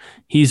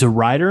 He's a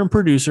writer and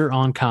producer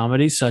on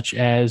comedies such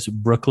as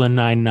Brooklyn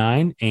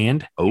Nine-Nine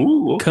and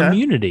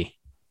Community.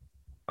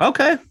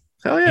 Okay.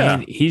 Hell yeah.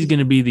 And he's going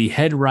to be the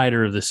head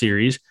writer of the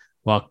series,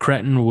 while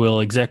Cretton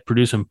will exec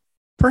produce and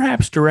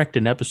perhaps direct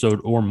an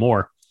episode or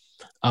more.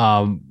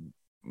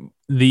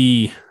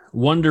 The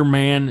Wonder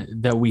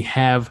Man that we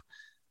have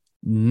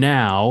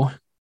now,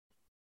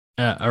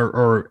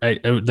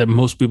 that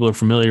most people are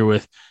familiar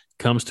with,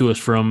 comes to us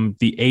from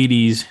the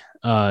 80s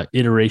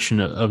iteration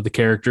of the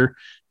character,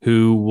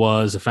 who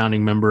was a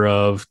founding member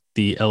of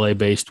the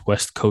LA-based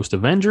West Coast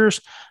Avengers.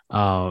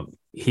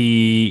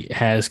 He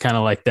has kind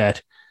of like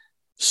that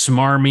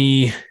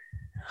smarmy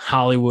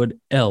Hollywood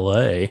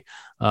LA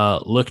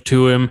look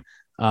to him.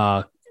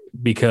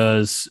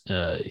 because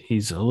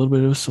he's a little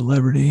bit of a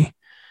celebrity.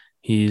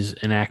 He's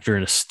an actor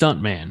and a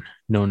stuntman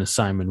known as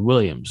Simon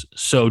Williams.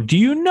 So do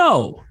you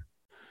know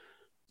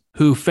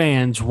who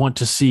fans want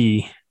to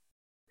see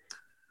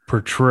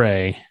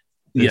portray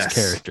this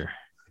character?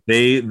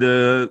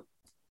 The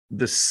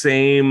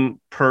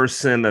same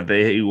person that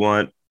they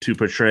want to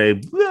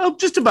portray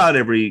just about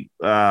every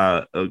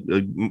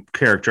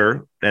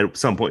character at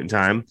some point in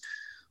time.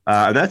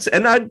 I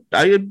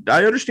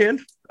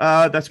understand.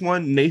 That's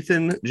one,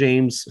 Nathan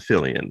James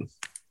Fillion.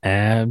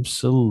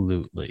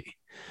 Absolutely.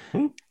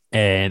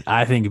 And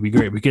I think it'd be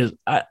great because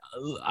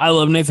I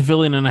love Nathan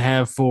Fillion and I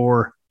have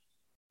for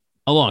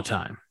a long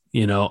time,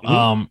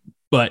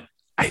 but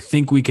I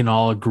think we can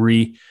all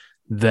agree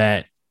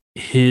that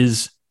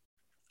his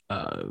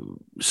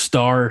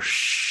star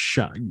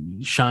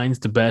shines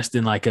the best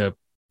in like a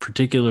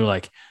particular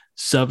like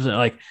substance.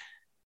 Like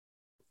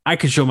I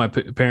could show my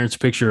parents a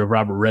picture of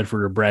Robert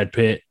Redford or Brad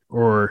Pitt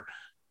or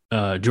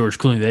George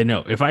Clooney. They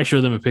know if I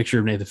show them a picture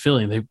of Nathan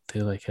Fillion,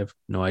 they like have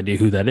no idea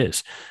who that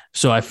is.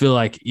 So I feel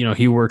like,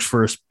 he works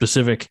for a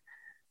specific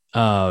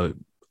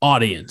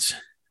audience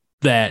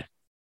that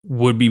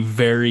would be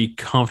very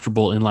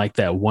comfortable in like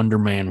that Wonder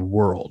Man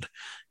world,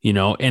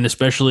 and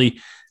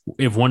especially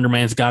if Wonder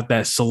Man's got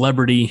that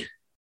celebrity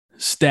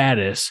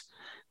status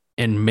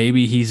and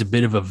maybe he's a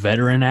bit of a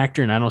veteran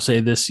actor. And I don't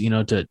say this,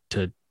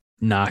 to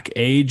knock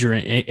age or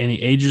any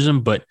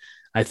ageism, but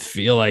I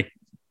feel like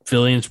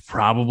Fillion's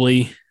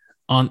probably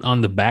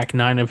on the back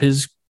nine of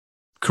his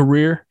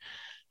career,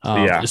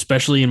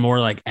 especially in more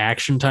like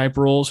action type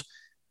roles.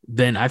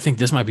 Then I think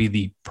this might be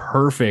the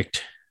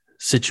perfect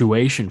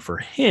situation for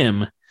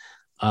him.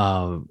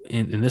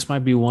 And this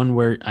might be one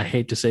where I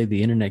hate to say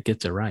the internet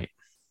gets it right.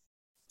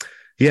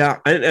 Yeah,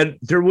 and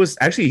there was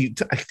actually,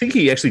 I think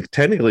he actually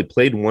technically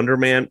played Wonder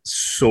Man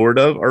sort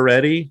of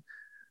already.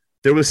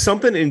 There was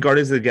something in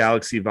Guardians of the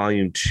Galaxy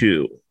Volume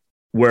 2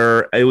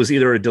 where it was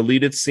either a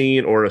deleted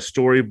scene or a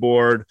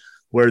storyboard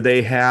where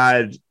they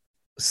had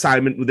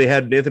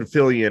Nathan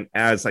Fillion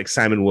as like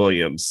Simon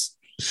Williams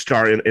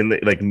starring in the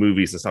like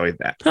movies and stuff like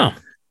that. Oh,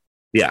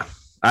 yeah.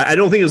 I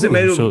don't think it was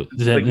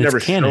never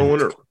canon.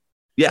 shown.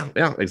 Yeah,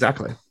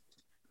 exactly.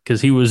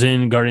 Because he was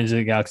in Guardians of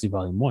the Galaxy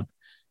Volume 1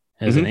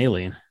 as an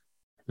alien.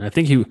 And I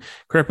think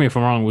correct me if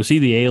I'm wrong, was he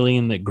the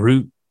alien that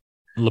Groot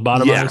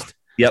lobotomized?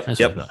 Yeah.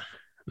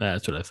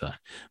 That's what I thought.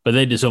 But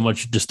they did so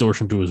much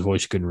distortion to his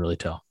voice, you couldn't really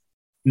tell.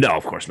 No,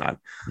 of course not.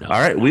 No. All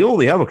right, we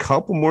only have a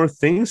couple more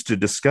things to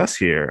discuss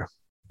here.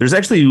 There's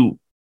actually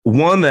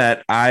one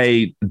that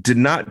I did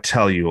not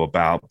tell you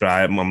about, but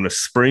I'm going to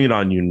spring it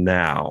on you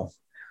now.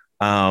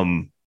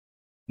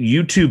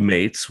 YouTube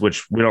Mates,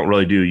 which we don't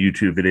really do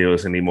YouTube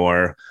videos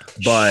anymore,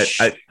 but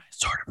I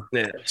sort of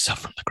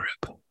myself from the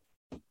group.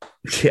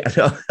 Yeah.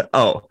 No.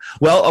 Oh,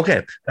 well,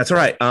 okay, that's all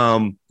right.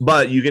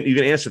 But you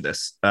can answer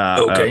this.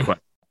 Okay.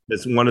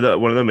 It's one of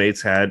the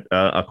mates had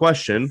a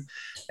question,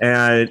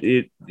 and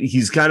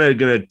he's kind of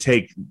gonna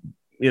take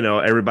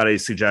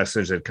everybody's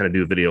suggestions and kind of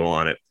do a video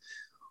on it.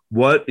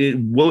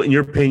 In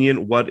your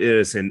opinion, what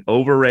is an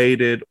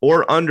overrated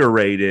or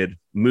underrated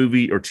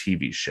movie or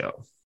TV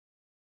show?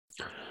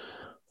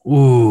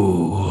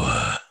 Ooh.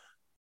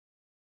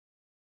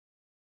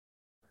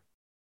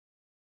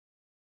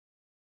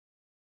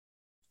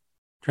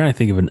 Trying to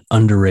think of an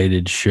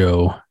underrated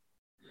show.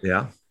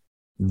 Yeah.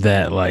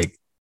 That like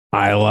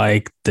I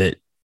like that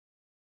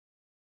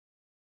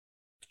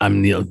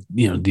I'm the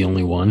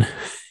only one.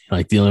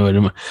 Like the only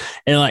one.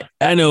 And like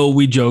I know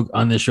we joke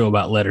on this show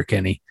about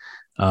Letterkenny.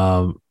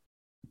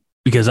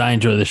 Because I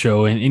enjoy the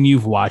show and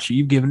you've watched it,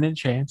 you've given it a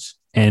chance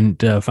and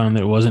found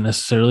that it wasn't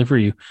necessarily for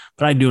you.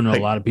 But I do know a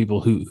lot of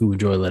people who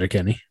enjoy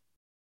Letterkenny.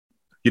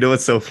 You know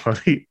what's so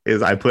funny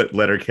is I put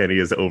Letterkenny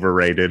as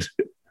overrated.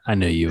 I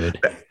know you would.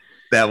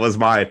 That was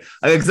mine.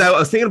 Because I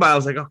was thinking about it, I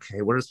was like, okay,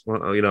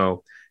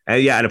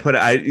 and yeah, and I put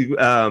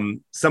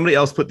somebody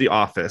else put The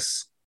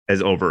Office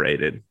as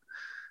overrated.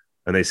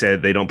 And they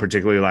said they don't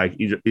particularly like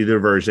either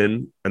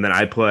version. And then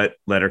I put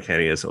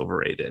Letterkenny as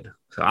overrated.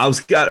 So I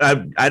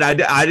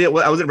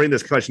wasn't bringing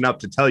this question up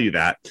to tell you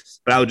that,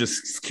 but I was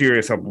just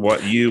curious of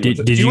what you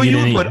did you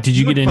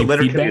get any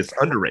Letterkenny is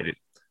underrated.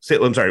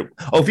 I'm sorry.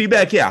 Oh,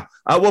 feedback. Yeah.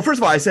 Well, first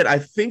of all, I said I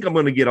think I'm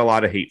going to get a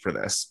lot of hate for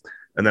this,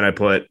 and then I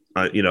put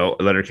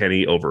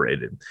Letterkenny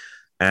overrated,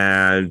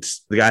 and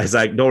the guy's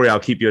like, "Don't worry, I'll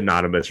keep you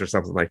anonymous" or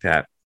something like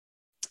that.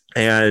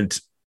 And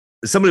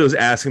somebody was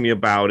asking me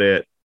about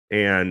it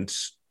and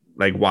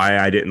like why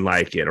I didn't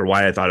like it or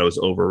why I thought it was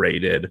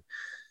overrated.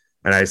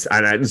 And I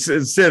said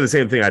the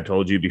same thing I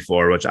told you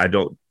before, which I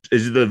don't.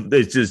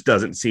 It just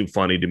doesn't seem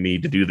funny to me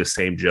to do the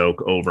same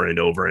joke over and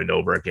over and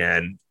over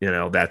again.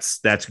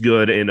 That's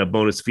good in a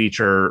bonus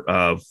feature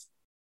of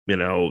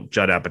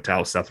Judd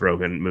Apatow, Seth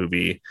Rogen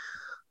movie.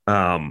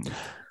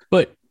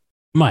 But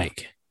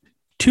Mike,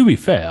 to be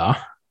fair,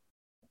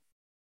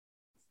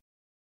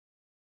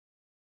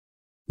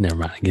 never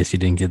mind. I guess you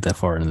didn't get that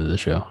far into the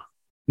show.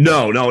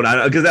 No,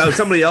 because that was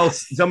somebody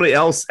else. Somebody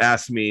else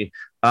asked me.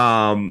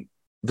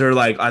 they're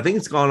like, I think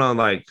it's gone on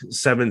like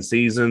 7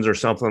 seasons or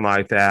something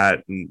like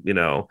that.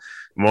 And,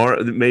 more,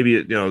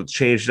 maybe,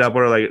 changed up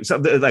or like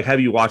something like, have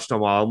you watched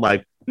them all? I'm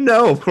like,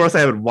 no, of course I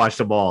haven't watched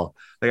them all.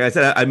 Like I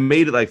said, I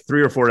made it like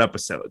 3 or 4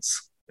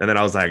 episodes. And then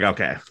I was like,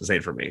 okay, this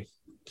ain't for me.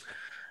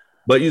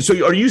 But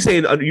so are you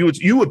saying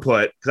you would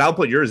put, because I'll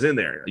put yours in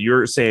there.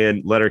 You're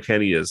saying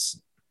Letterkenny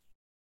is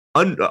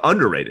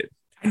underrated.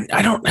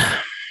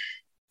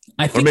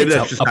 I think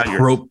it's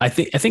I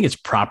think it's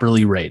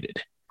properly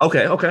rated.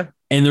 Okay.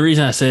 And the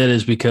reason I say it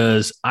is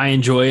because I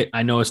enjoy it.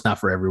 I know it's not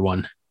for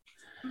everyone.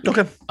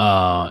 Okay.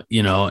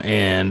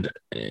 And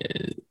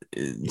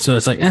so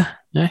it's like,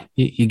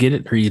 you get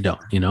it or you don't,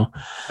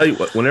 Tell you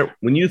what,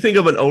 when you think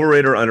of an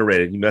overrated or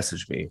underrated, you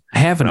message me. I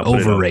have an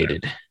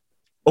overrated.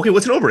 Okay,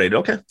 what's an overrated?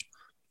 Okay.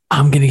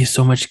 I'm going to get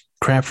so much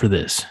crap for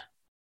this.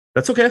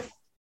 That's okay.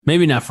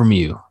 Maybe not from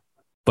you,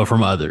 but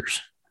from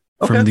others.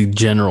 Okay. From the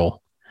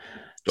general.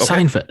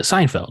 Okay.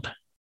 Seinfeld.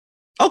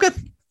 Okay.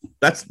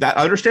 That's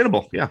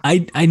understandable. Yeah.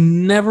 I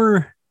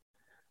never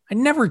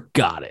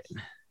got it.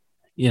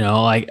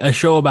 Like a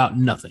show about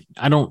nothing.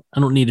 I don't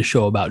need a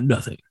show about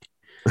nothing.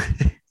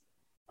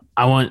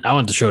 I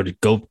want the show to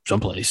go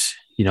someplace.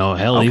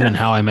 Hell, even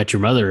How I Met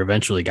Your Mother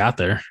eventually got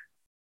there.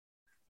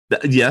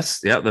 Yes.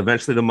 Yeah.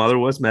 Eventually the mother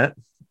was met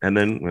and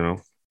then,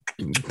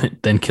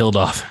 then killed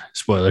off.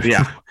 Spoiler.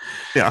 Yeah.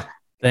 Yeah.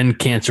 Then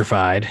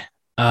cancer-fied.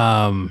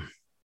 I'm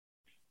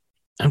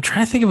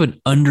trying to think of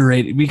an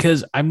underrated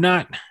because I'm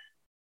not.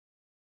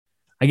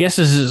 I guess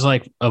this is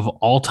like of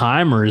all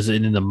time, or is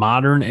it in the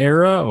modern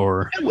era,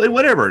 or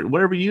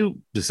whatever you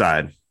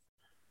decide.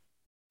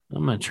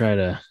 I'm gonna try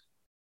to.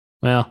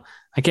 Well,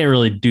 I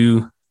can't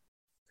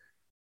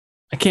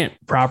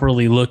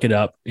properly look it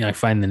up. I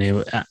find the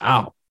name.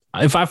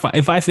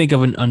 If I think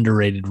of an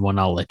underrated one,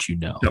 I'll let you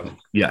know. Oh,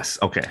 yes.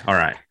 Okay. All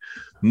right.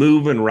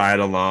 Moving right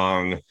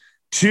along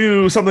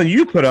to something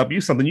you put up.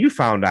 Something you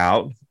found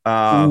out.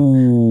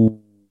 Before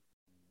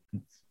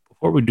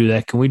we do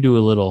that, can we do a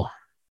little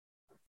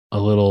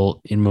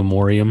in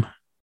memoriam?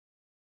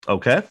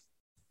 Okay.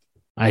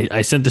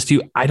 I sent this to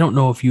you. I don't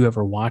know if you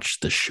ever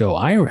watched the show.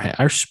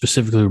 I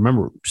specifically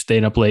remember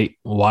staying up late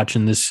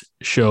watching this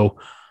show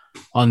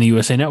on the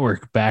USA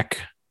Network back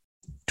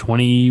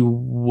 20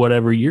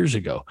 whatever years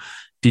ago.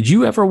 Did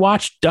you ever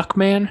watch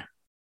Duckman?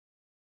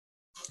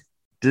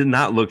 Did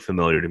not look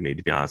familiar to me,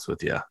 to be honest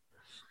with you.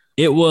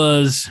 It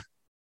was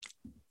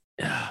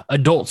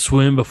Adult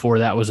Swim before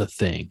that was a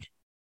thing.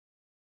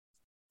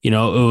 It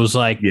was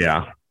like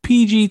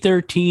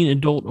PG-13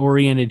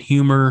 adult-oriented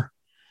humor.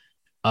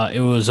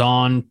 It was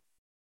on,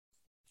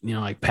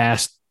 like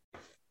past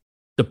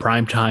the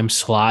primetime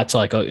slots,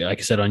 like I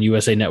said, on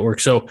USA Network.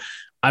 So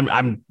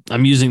I'm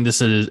using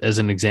this as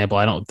an example.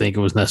 I don't think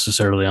it was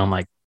necessarily on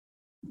like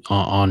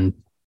on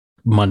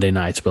Monday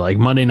nights, but like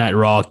Monday Night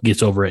Raw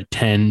gets over at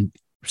 10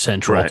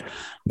 Central, right.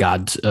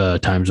 God's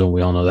time zone.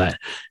 We all know that.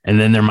 And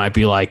then there might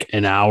be like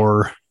an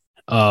hour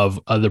of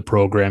other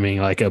programming,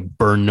 like a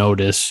Burn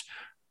Notice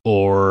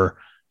or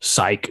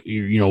Psych,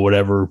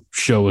 whatever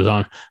show was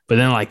on. But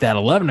then like that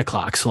 11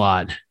 o'clock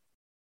slot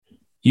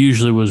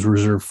usually was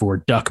reserved for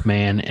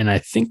Duckman. And I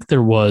think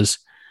there was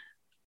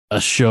a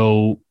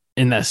show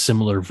in that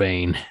similar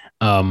vein.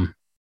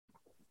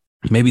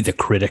 Maybe The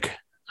Critic.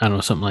 I don't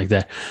know, something like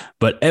that.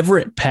 But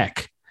Everett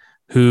Peck,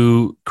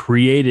 who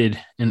created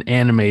and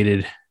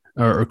animated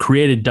or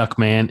created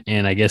Duckman,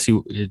 and I guess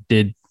he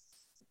did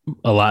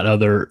a lot of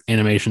other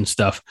animation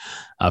stuff,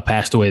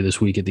 passed away this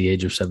week at the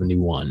age of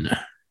 71.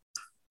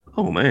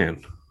 Oh,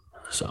 man.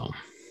 So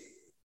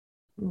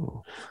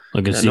look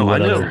and see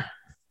what other.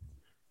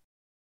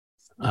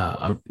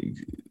 Let's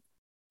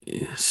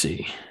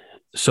see.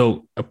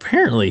 So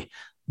apparently,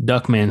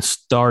 Duckman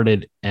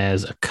started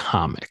as a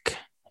comic,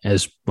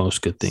 as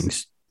most good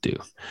things do.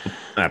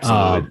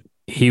 Absolutely.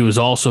 He was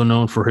also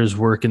known for his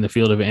work in the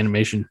field of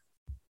animation.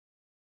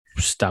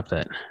 Stop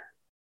that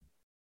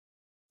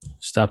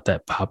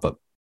pop-up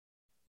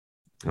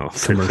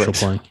commercial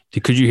playing.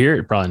 Could you hear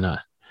it? Probably not.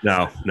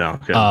 No.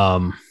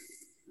 Okay.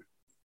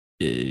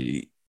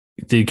 Did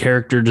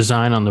character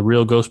design on the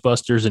Real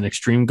Ghostbusters and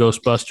Extreme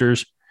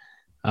Ghostbusters.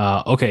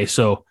 Okay,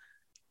 so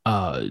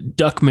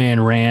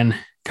Duckman ran,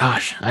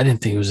 gosh, I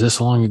didn't think it was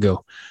this long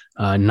ago,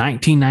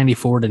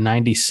 1994 to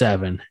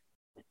 97,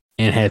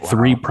 and had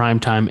 3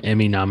 Primetime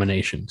Emmy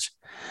nominations.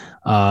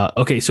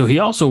 Okay, so he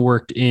also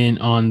worked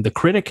on The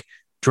Critic,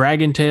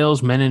 Dragon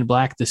Tales, Men in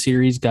Black, the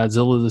series,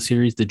 Godzilla, the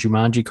series, the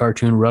Jumanji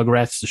cartoon,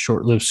 Rugrats, the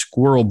short-lived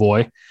Squirrel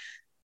Boy,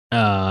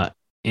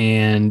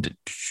 and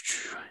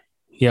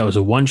yeah, it was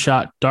a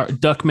one-shot.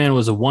 Duckman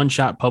was a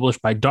one-shot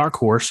published by Dark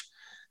Horse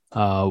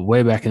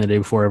way back in the day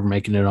before ever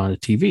making it on a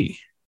TV.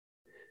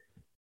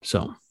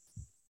 So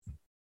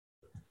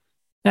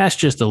that's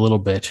just a little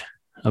bit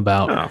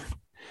about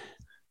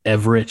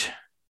Everett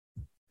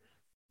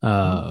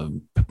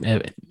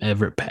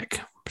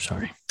Peck.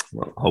 Sorry.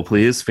 Well,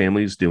 hopefully his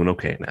family's doing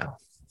okay now.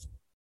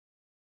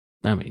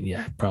 I mean,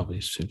 yeah, probably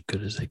as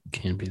good as they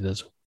can be.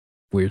 That's a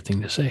weird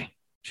thing to say.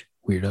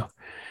 Weirdo.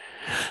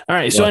 All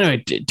right. So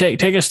anyway,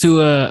 take us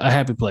to a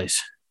happy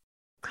place.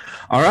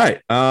 All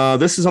right.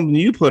 This is something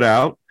you put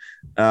out.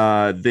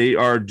 They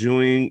are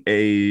doing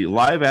a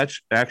live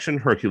action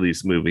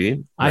Hercules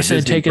movie. I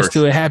said, take us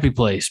to a happy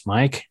place,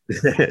 Mike.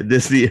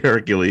 Disney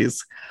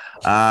Hercules.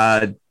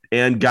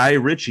 And Guy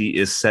Ritchie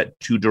is set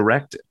to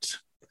direct it.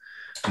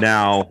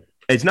 Now,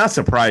 it's not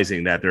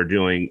surprising that they're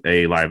doing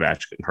a live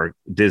action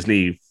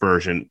Disney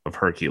version of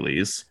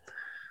Hercules.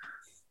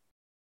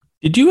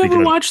 Did you ever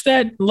watch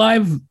that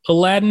live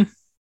Aladdin?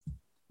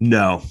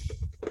 No.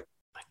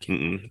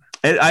 And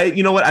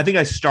you know what? I think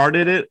I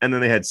started it and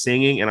then they had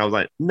singing and I was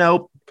like,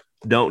 nope,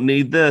 don't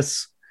need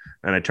this.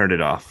 And I turned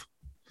it off.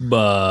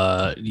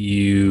 But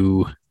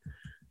you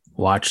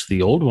watched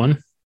the old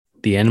one,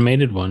 the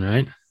animated one,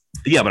 right?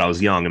 Yeah, but I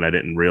was young and I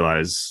didn't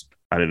realize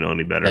I didn't know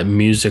any better. That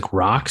music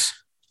rocks?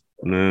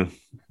 No.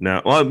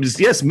 Well,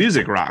 yes,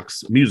 music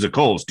rocks.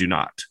 Musicals do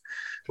not,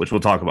 which we'll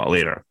talk about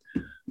later.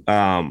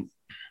 Have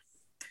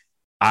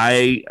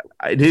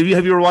you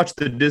ever watched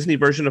the Disney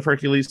version of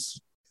Hercules?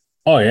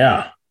 Oh,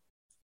 yeah.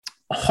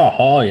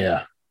 Oh,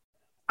 yeah.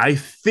 I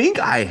think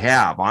I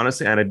have,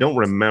 honestly, and I don't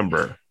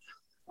remember.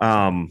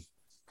 I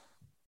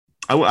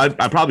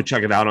probably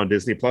check it out on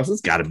Disney Plus.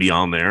 It's got to be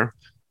on there.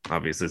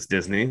 Obviously, it's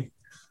Disney.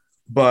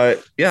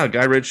 But yeah,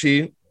 Guy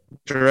Ritchie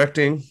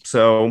directing.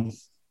 So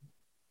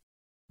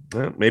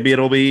maybe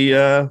it'll be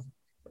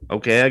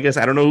okay, I guess.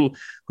 I don't know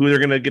who they're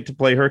going to get to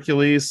play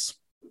Hercules.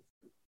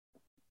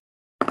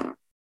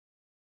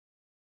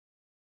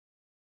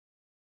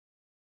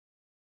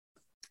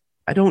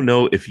 I don't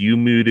know if you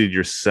muted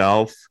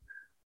yourself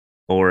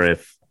or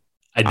if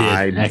I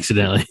did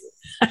accidentally.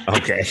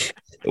 Okay.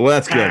 Well,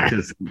 that's good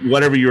because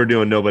whatever you were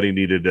doing, nobody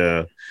needed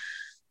to.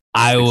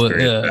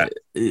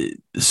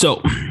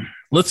 So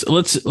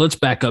let's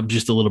back up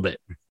just a little bit.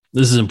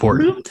 This is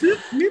important.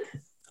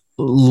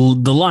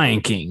 The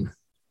Lion King,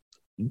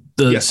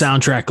 the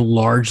soundtrack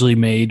largely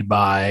made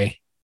by.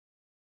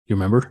 You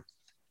remember?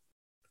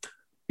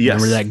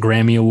 Yes. Remember that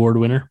Grammy Award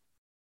winner?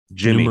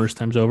 Jimmy. Numerous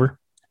times over.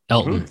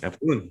 Elton.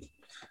 Mm-hmm.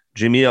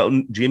 Jimmy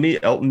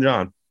Elton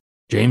John.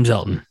 James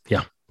Elton.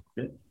 Yeah.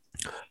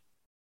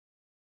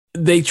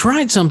 They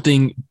tried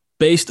something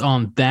based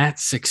on that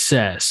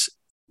success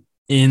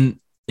in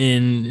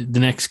the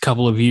next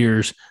couple of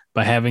years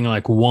by having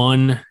like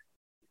one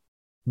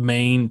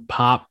main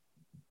pop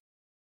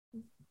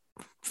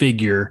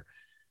figure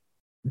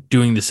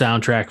doing the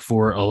soundtrack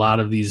for a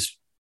lot of these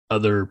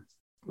other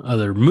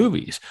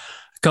movies.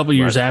 A couple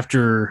years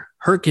after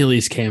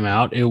Hercules came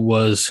out, it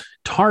was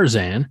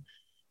Tarzan.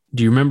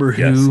 Do you remember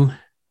who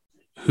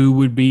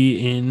would be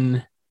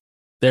in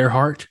their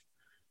heart?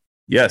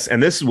 Yes,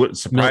 and this is what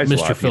surprised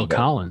Mr. Phil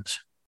Collins.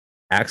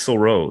 Axl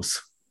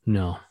Rose.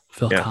 No,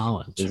 Phil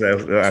Collins. It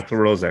was Axl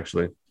Rose,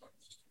 actually.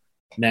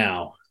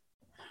 Now,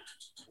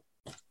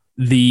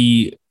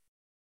 I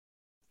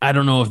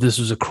don't know if this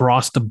was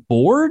across the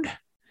board,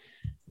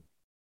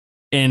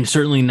 and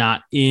certainly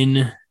not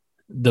in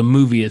the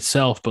movie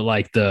itself, but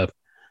like the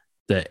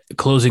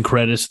closing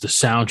credits, the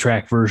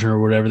soundtrack version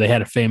or whatever, they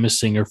had a famous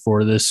singer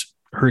for this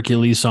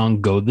Hercules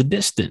song, Go the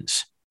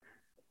Distance.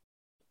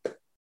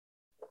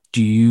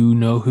 Do you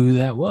know who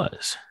that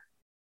was?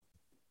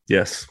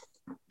 Yes,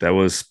 that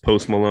was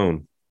Post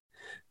Malone.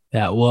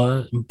 That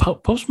was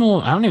Post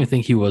Malone. I don't even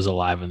think he was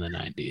alive in the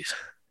 90s.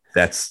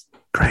 That's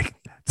Greg.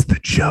 That's the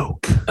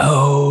joke.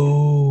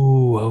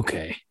 Oh,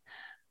 okay.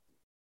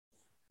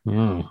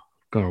 Gonna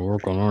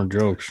work on our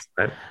jokes.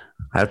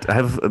 I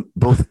have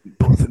both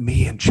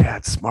me and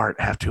Chad Smart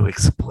have to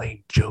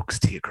explain jokes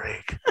to you,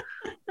 Greg.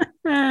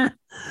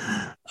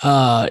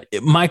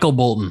 Michael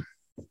Bolton.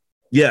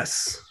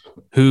 Yes.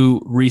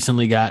 Who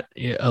recently got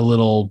a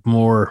little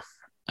more,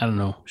 I don't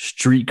know,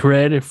 street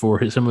cred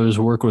for some of his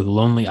work with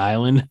Lonely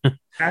Island.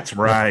 That's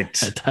right.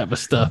 That type of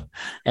stuff.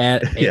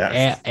 Add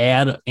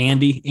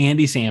Andy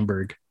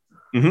Samberg.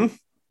 Mm-hmm.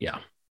 Yeah.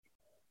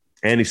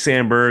 Andy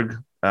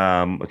Samberg,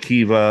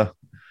 Akiva,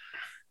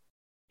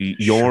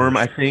 Yorm,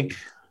 I think.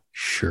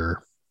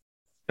 Sure.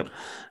 Yep.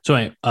 So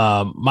anyway,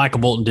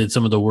 Michael Bolton did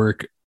some of the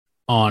work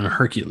on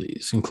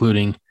Hercules,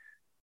 including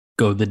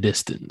Go the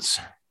Distance.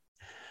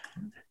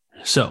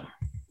 So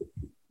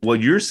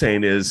what you're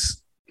saying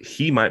is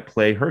he might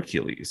play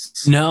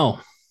Hercules. No,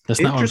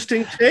 that's not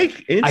interesting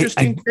take.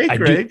 Interesting take,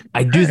 Greg.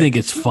 I do think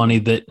it's funny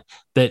that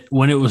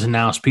when it was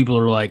announced, people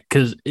are like,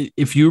 because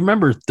if you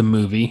remember the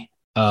movie,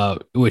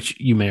 which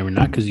you may or may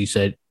not, because you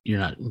said you're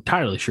not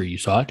entirely sure you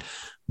saw it,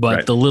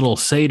 but the little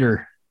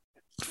satyr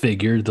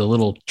figure, the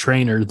little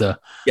trainer, the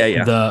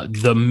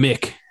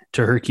Mick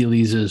to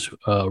Hercules's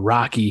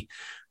Rocky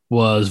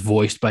was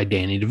voiced by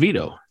Danny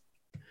DeVito.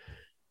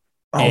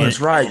 Oh,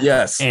 that's right.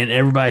 Yes. And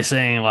everybody's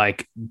saying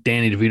like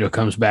Danny DeVito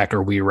comes back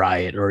or we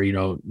riot, or,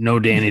 no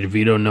Danny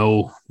DeVito,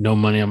 no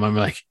money. I'm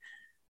like,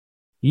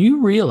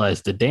 you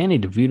realize that Danny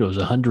DeVito is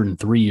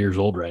 103 years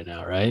old right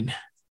now, right?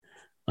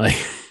 Like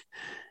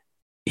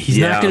he's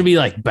not going to be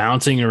like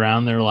bouncing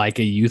around there like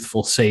a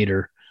youthful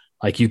satyr,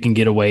 like you can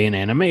get away in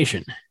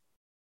animation.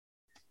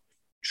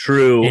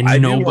 True. And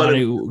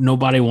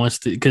nobody wants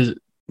to, because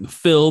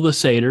Phil the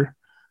satyr,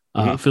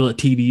 Phil at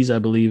TD's, I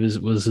believe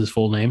was his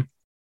full name.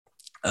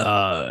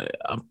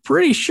 I'm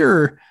pretty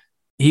sure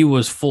he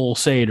was full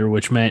Seder,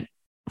 which meant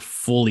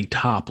fully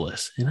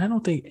topless. And I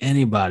don't think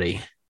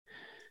anybody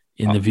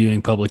in the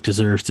viewing public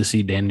deserves to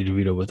see Danny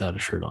DeVito without a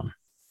shirt on.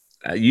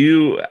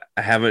 You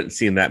haven't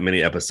seen that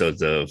many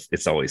episodes of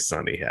It's Always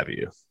Sunny, have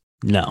you?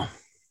 No.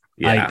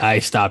 Yeah. I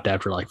stopped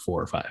after like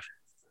 4 or 5.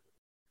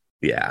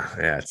 Yeah,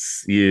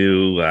 that's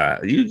you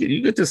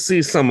get to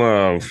see some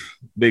of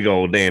big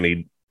old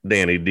Danny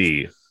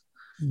D.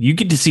 You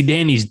get to see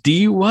Danny's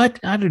D? What?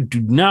 I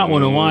do not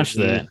want to watch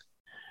that.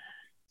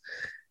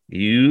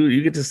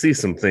 You get to see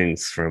some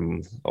things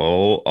from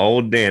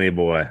old Danny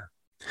boy.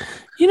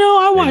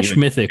 I watched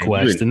Mythic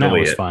Quest, and that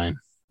was fine.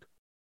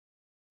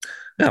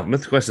 Yeah,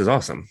 Mythic Quest is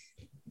awesome.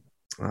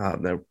 I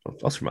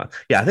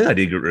think I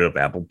did get rid of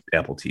Apple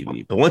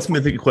TV, but once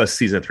Mythic Quest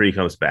season 3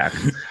 comes back,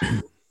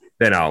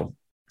 then I'll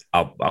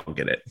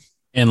get it.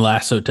 And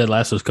Ted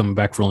Lasso's coming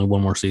back for only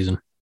one more season.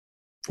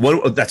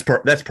 That's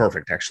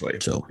perfect, actually.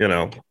 So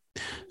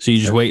so you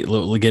just wait,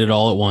 get it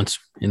all at once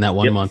in that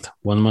 1 month.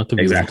 1 month of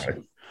viewings.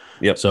 Exactly.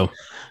 Yep. So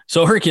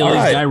Hercules,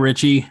 right. Guy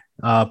Ritchie,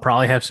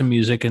 probably have some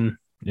music, and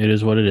it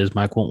is what it is.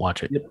 Mike won't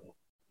watch it.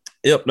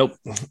 Yep. Nope.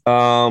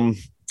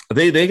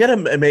 They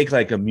gotta make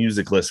like a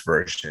musicless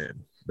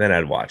version. Then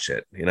I'd watch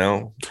it.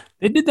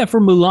 They did that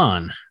for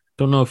Mulan.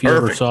 Don't know if you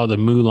ever saw the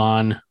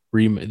Mulan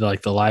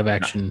like the live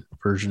action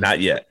version. Not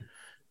yet.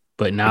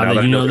 But now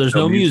that there's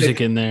no music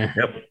in there.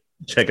 Yep.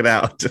 Check it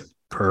out.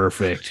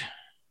 Perfect.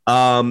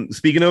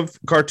 Speaking of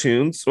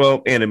cartoons,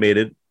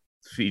 animated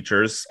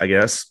features, I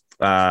guess.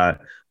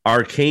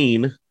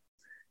 Arcane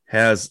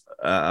has,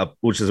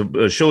 which is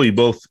a show you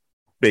both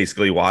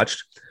basically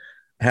watched,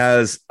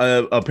 has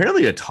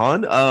apparently a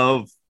ton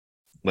of,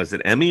 was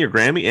it Emmy or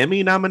Grammy?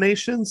 Emmy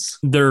nominations?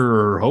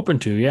 They're hoping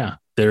to, yeah.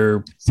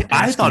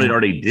 I thought it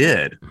already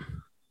did.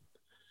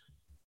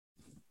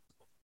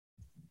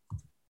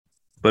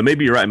 But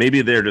maybe you're right.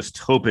 Maybe they're just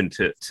hoping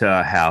to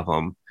have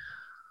them.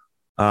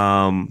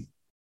 Annie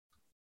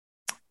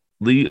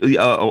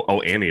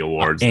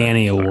Awards.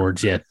 Annie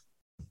Awards, yeah.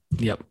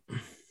 Yep.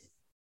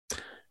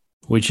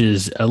 Which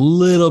is a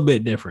little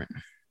bit different.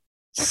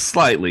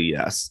 Slightly,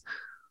 yes.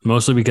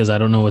 Mostly because I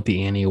don't know what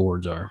the Annie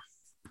Awards are.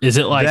 Is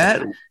it like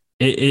that?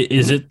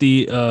 Is it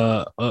the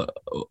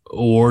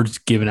awards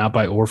given out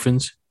by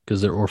orphans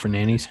because they're orphan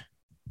nannies?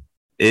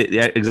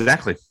 Yeah,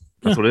 exactly.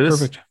 That's what it is.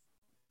 Perfect.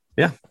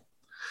 Yeah.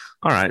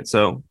 All right.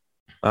 So,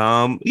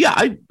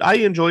 I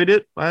enjoyed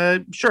it.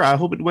 Sure. I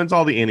hope it wins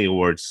all the Annie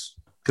Awards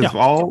because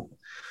all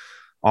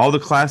the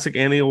classic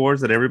Annie Awards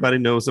that everybody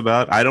knows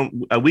about.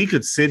 We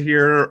could sit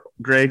here,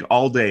 Greg,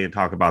 all day and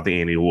talk about the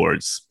Annie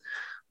Awards,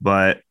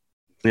 but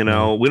we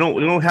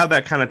don't have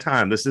that kind of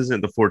time. This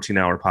isn't the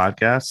 14-hour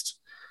podcast.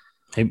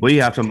 Hey, we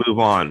have to move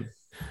on.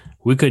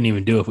 We couldn't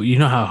even do it. You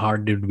know how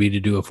hard it would be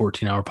to do a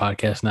 14-hour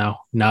podcast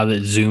now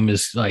that Zoom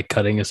is like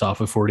cutting us off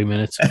at 40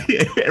 minutes.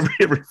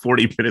 every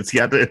 40 minutes,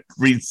 you have to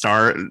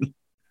restart.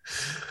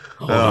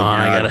 Hold on,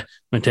 I'm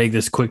gonna take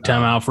this quick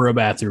time out for a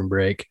bathroom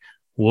break.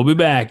 We'll be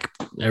back,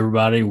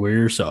 everybody.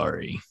 We're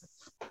sorry.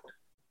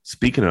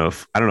 Speaking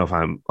of, I don't know if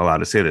I'm allowed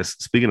to say this.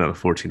 Speaking of the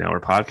 14-hour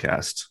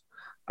podcast,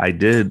 I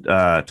did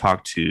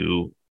talk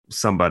to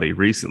somebody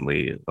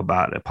recently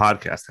about a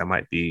podcast that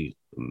might be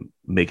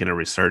making a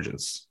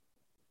resurgence.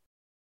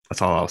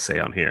 That's all I'll say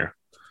on here.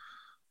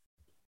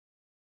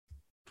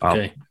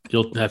 Okay.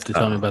 You'll have to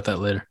tell me about that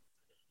later.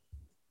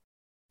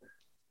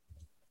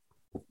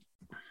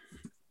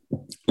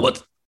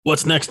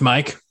 What's next,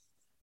 Mike?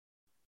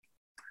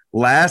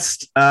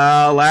 Last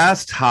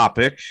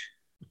topic.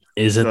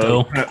 Is it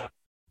though?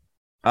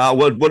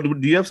 What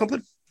do you have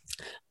something?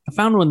 I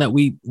found one that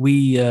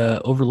we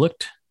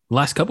overlooked the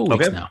last couple of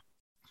weeks now.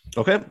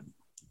 Okay.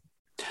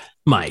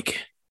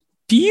 Mike,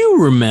 do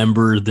you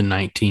remember the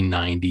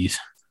 1990s?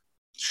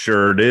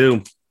 Sure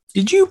do.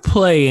 Did you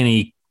play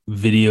any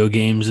video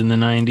games in the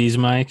 90s,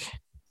 Mike?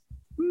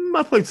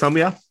 I played some,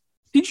 yeah.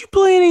 Did you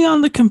play any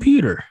on the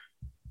computer?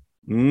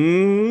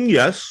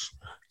 Yes.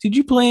 Did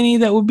you play any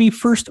that would be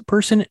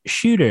first-person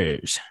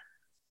shooters?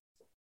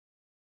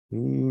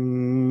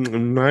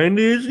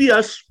 90s,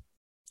 yes.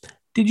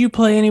 Did you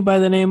play any by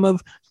the name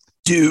of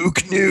Duke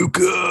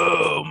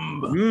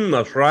Nukem?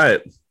 That's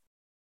right.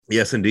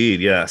 Yes, indeed.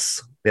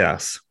 Yes.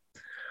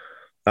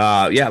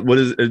 What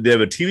is? They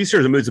have a TV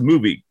series. It's a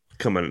movie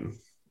coming.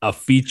 A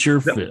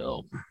feature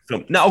film.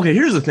 Now, okay.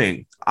 Here's the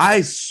thing.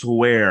 I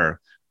swear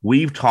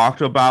we've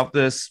talked about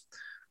this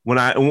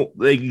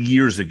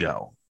years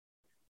ago,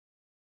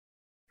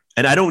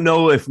 and I don't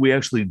know if we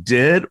actually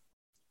did.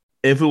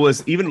 If it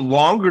was even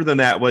longer than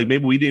that, like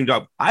maybe we didn't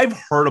talk. I've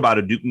heard about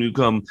a Duke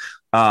Nukem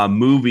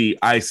movie.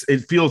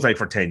 It feels like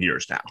for 10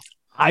 years now.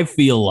 I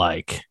feel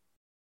like.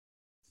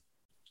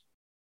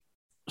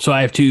 So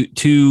I have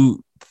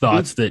two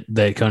thoughts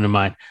that come to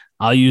mind.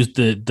 I'll use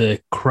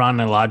the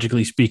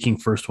chronologically speaking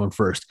first one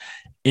first.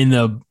 In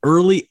the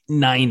early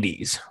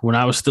 90s, when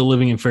I was still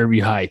living in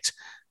Fairview Heights,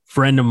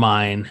 friend of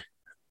mine,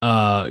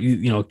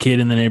 kid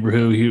in the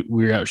neighborhood,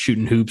 we were out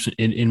shooting hoops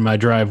in my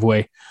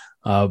driveway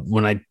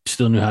when I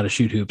still knew how to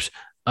shoot hoops.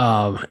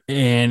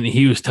 And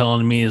he was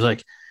telling me, he's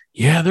like,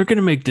 yeah, they're going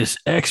to make this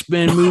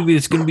X-Men movie.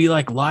 It's going to be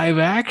like live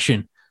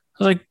action.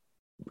 I was like,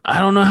 I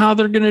don't know how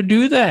they're going to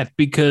do that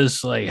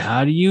because like,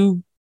 how do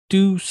you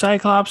do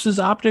Cyclops'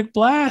 optic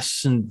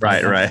blasts? And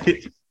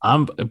Right.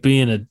 I'm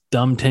being a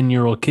dumb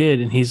 10-year-old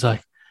kid. And he's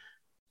like,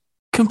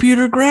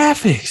 computer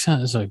graphics.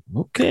 I was like,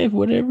 okay,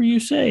 whatever you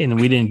say. And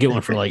we didn't get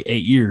one for like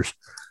 8 years,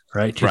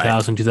 right?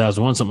 2000,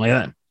 2001, something like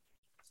that.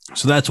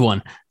 So that's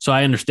one. So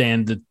I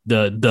understand that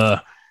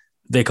the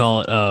they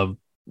call it,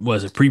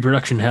 was it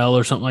pre-production hell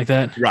or something like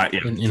that? Right.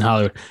 Yeah. In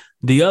Hollywood.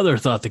 The other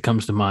thought that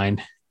comes to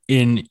mind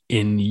in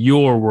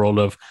your world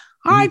of,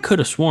 I could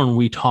have sworn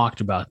we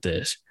talked about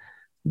this.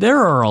 There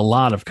are a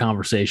lot of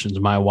conversations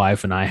my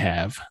wife and I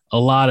have, a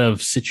lot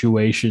of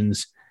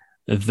situations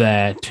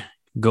that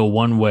go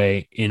one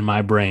way in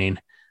my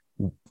brain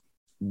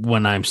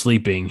when I'm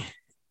sleeping.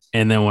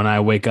 And then when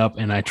I wake up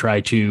and I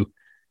try to,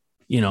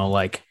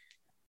 like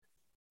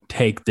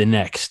take the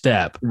next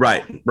step.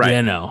 Right.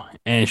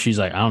 And she's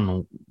like, I don't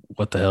know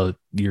what the hell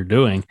you're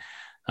doing.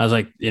 I was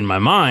like, in my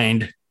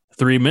mind,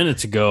 3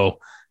 minutes ago,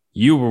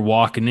 you were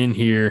walking in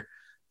here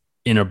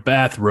in a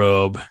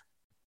bathrobe,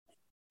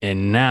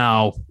 and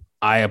now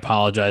I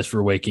apologize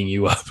for waking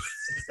you up.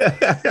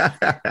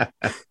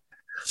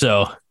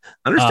 So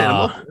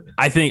understandable.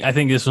 I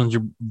think this one's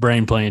your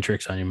brain playing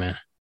tricks on you, man.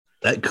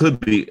 That could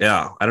be,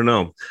 yeah. I don't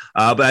know,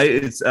 but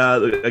it's.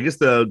 I guess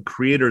the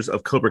creators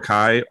of Cobra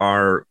Kai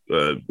are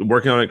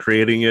working on it,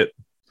 creating it.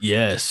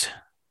 Yes.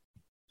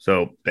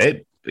 So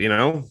they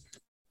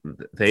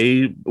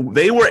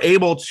were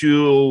able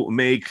to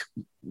make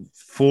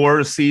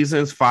 5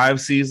 seasons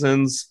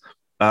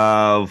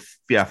of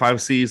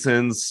 5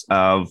 seasons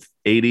of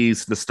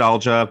 80s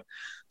nostalgia.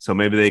 So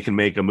maybe they can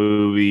make a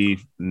movie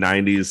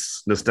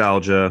 90s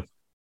nostalgia.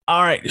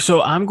 All right.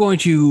 So I'm going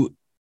to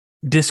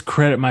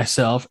discredit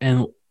myself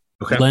and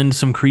lend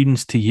some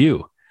credence to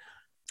you.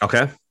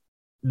 Okay.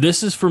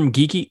 This is from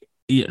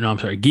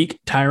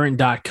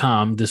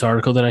GeekTyrant.com. This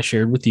article that I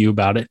shared with you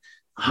about it.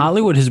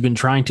 Hollywood has been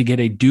trying to get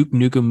a Duke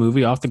Nukem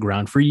movie off the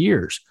ground for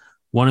years.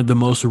 One of the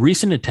most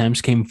recent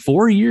attempts came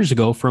 4 years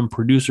ago from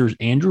producers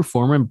Andrew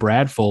Foreman,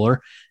 Brad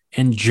Fuller,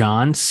 and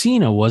John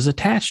Cena was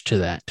attached to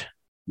that.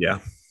 Yeah.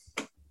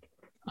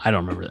 I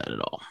don't remember that at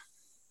all.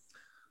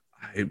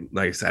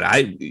 Like I said,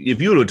 if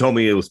you would have told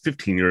me it was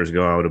 15 years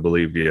ago, I would have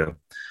believed you.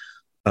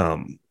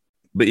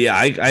 But yeah,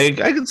 I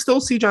can still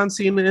see John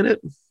Cena in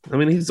it. I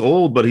mean, he's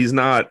old, but he's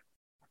not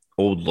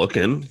old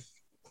looking.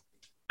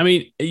 I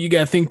mean, you got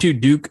to think too,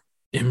 Duke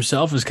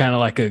himself is kind of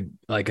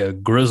like a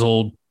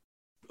grizzled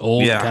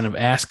old kind of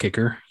ass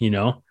kicker,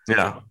 Yeah.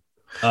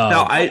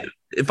 Now,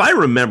 if I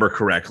remember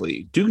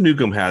correctly, Duke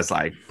Nukem has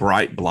like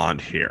bright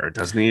blonde hair,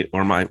 doesn't he?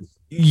 Or but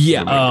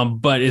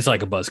it's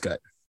like a buzz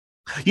cut.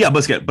 Yeah,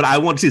 buzz cut. But I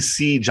want to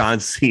see John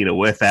Cena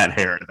with that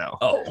hair, though.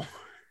 Oh,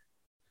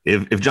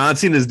 if John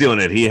Cena is doing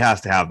it, he has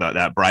to have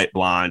that bright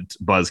blonde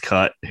buzz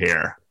cut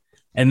hair.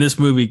 And this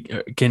movie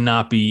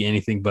cannot be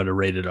anything but a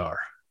rated R.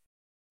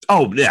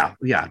 Oh yeah,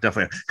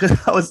 definitely.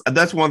 Because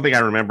that's one thing I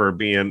remember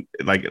being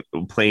like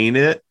playing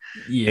it.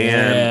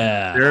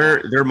 Yeah,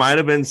 and there might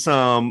have been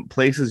some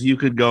places you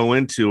could go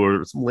into,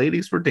 or some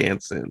ladies were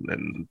dancing,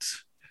 and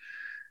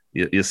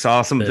you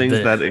saw some things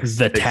that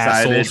excited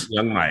tassels.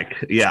 young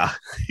Mike. Yeah.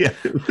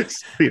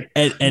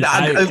 And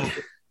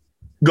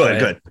go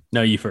ahead.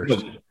 No, you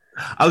first.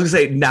 I was gonna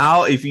say,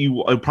 now if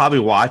you probably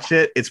watch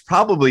it, it's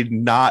probably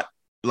not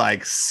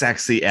like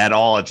sexy at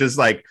all. It's just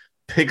like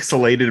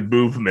pixelated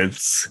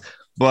movements.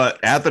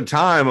 But at the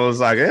time, I was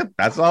like,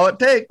 that's all it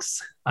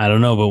takes. I don't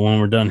know, but when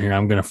we're done here,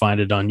 I'm going to find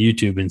it on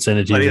YouTube and send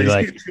it to you.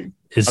 Like,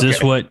 is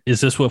this what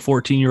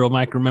 14-year-old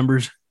Mike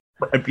remembers?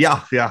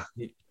 Yeah.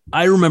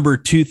 I remember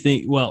two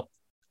things. Well,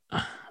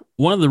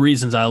 one of the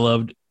reasons I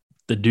loved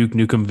the Duke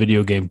Nukem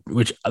video game,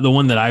 which the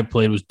one that I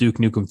played was Duke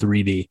Nukem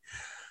 3D.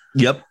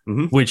 Yep.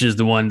 Which is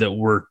the one that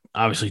we're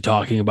obviously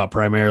talking about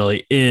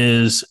primarily,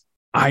 is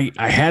I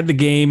had the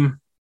game,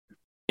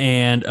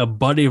 and a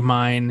buddy of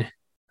mine,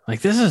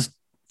 like, this is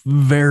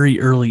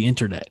very early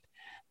internet,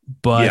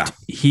 but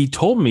he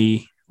told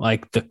me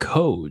like the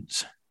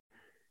codes.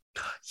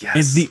 Yes.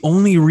 And the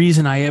only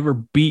reason I ever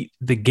beat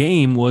the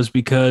game was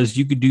because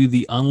you could do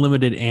the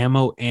unlimited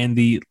ammo and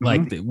the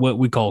what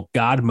we call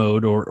God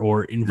mode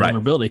or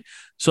invulnerability. Right.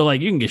 So like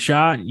you can get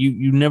shot,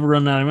 you never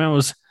run out of ammo.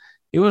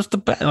 It was the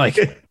best. Like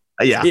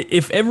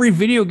if every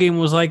video game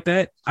was like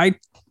that, I'd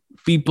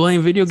be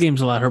playing video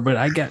games a lot harder, but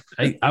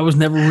I was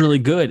never really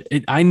good.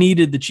 I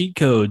needed the cheat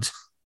codes.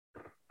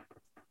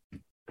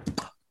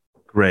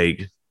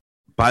 Greg,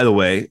 by the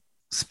way,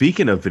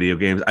 speaking of video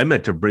games, I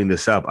meant to bring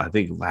this up, I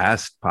think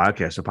last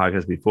podcast or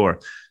podcast before.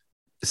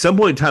 At some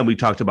point in time, we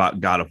talked about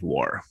God of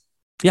War.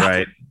 Yeah.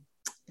 Right?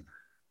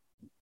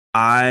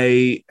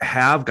 I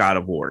have God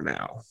of War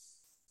now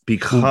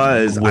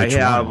because I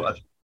have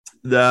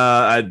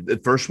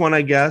the first one,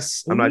 I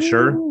guess. I'm not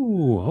sure.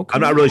 Okay.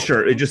 I'm not really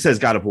sure. It just says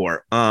God of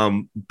War.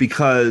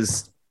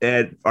 Because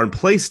on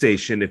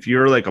PlayStation, if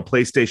you're like a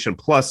PlayStation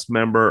Plus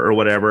member or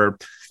whatever,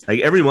 like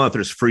every month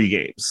there's free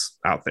games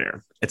out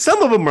there, and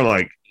some of them are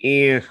like,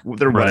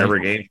 they're whatever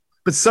game.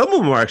 but some of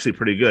them are actually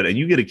pretty good, and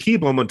you get to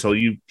keep them until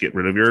you get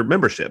rid of your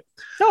membership.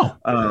 Oh,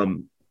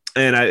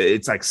 and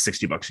it's like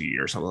 $60 a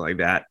year or something like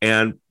that.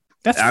 And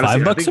that's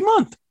honestly, $5 a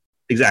month.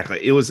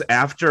 Exactly. It was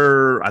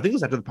after, I think it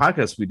was after the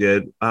podcast we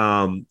did.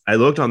 I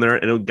looked on there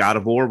and God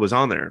of War was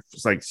on there.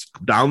 It's like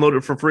download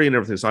it for free and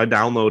everything. So I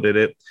downloaded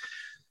it.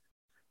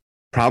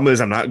 Problem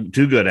is I'm not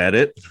too good at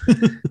it.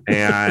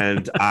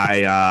 And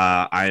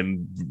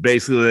I'm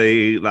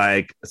basically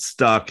like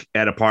stuck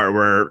at a part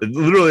where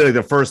literally like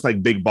the first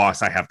like big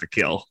boss I have to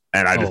kill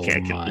and I just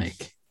can't kill him.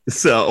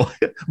 So,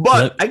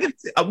 but I could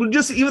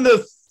just even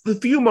the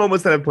few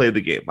moments that I played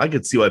the game, I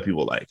could see why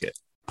people like it.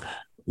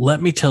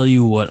 Let me tell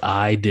you what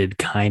I did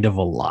kind of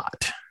a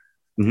lot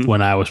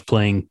when I was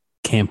playing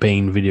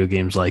campaign video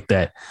games like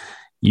that.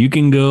 You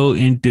can go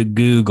into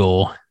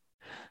Google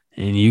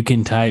and you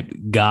can type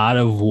God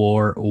of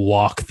War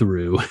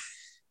walkthrough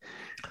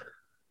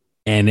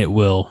and it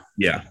will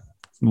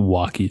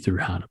walk you through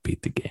how to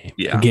beat the game.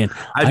 Yeah. Again,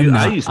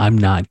 I'm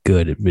not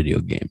good at video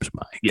games,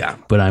 Mike. Yeah.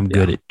 But I'm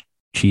good at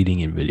cheating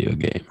in video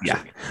games.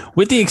 Yeah.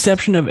 With the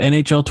exception of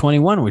NHL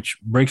 21, which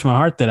breaks my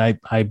heart that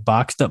I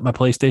boxed up my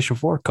PlayStation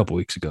 4 a couple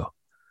weeks ago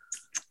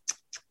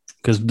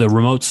because the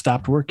remote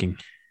stopped working.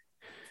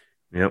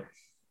 Yep.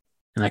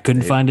 And I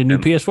couldn't find a new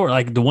PS4.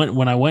 Like the one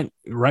when I went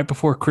right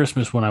before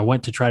Christmas, when I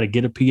went to try to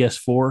get a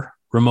PS4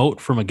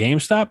 remote from a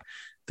GameStop,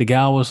 the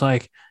gal was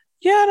like,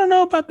 yeah, I don't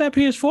know about that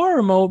PS4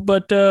 remote,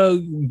 but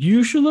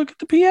you should look at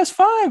the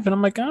PS5. And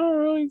I'm like, I don't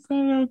really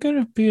get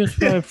a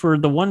PS5 for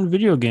the one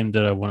video game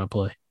that I want to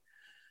play.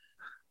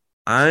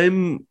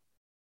 I'm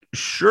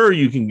sure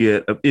you can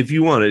get, if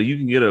you want it, you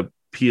can get a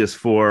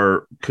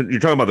PS4. You're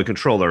talking about the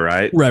controller,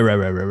 right?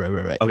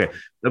 Right. Okay.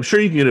 I'm sure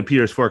you can get a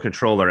PS4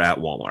 controller at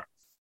Walmart.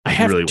 I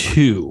have really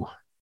two.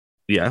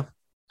 Yeah.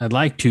 I'd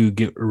like to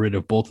get rid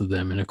of both of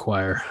them and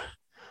acquire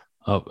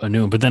a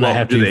new one, but then I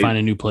have to find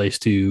a new place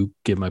to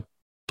get my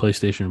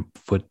PlayStation,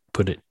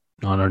 put it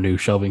on our new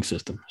shelving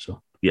system.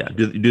 So yeah.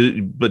 Do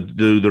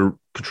the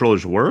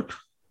controllers work?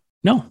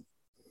 No.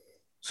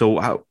 So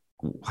how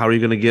are you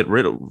going to get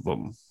rid of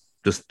them?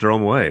 Just throw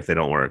them away if they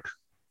don't work.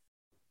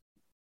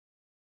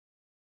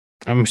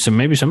 So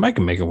maybe somebody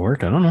can make it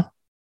work. I don't know.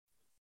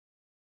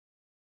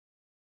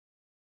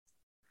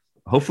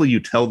 Hopefully you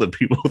tell the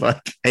people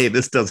like, hey,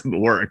 this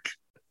doesn't work.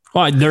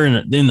 Well, they're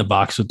in the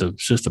box with the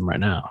system right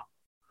now.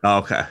 Oh,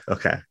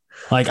 okay.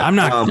 Like I'm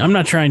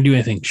not trying to do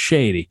anything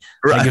shady.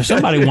 Right. Like if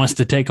somebody wants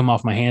to take them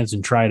off my hands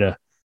and try to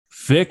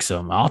fix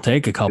them, I'll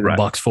take a couple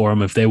bucks for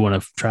them. If they want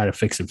to try to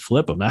fix and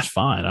flip them, that's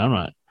fine. I'm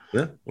not.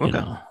 Yeah.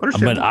 Okay.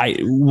 But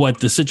what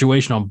the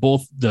situation on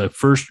both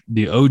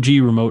the OG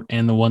remote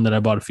and the one that I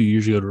bought a few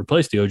years ago to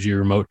replace the OG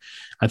remote,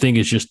 I think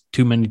it's just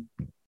too many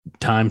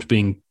times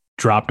being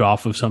dropped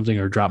off of something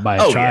or dropped by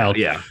a child.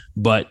 Yeah.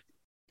 But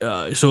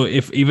so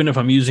even if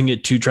I'm using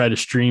it to try to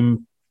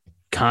stream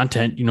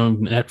content,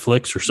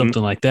 Netflix or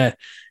something like that,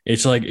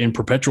 it's like in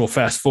perpetual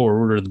fast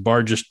forward or the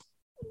bar just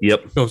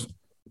goes.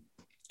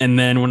 And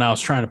then when I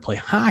was trying to play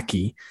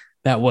hockey,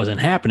 that wasn't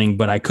happening,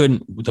 but I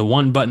couldn't. The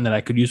one button that I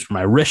could use for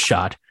my wrist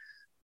shot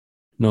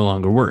no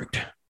longer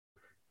worked.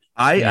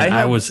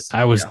 I was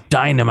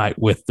dynamite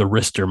with the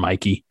wrister,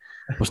 Mikey.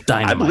 I was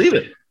dynamite. I believe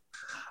it.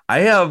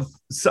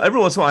 Every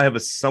once in a while I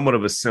have somewhat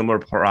of a similar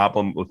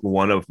problem with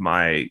one of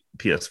my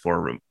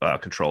PS4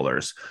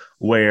 controllers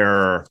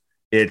where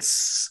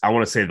it's, I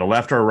want to say the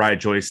left or right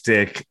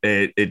joystick.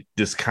 It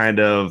just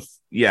kind of,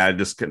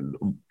 just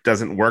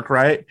doesn't work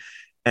right.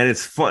 And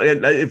it's fun.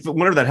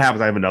 Whenever that happens,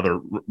 I have another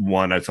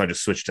one. So I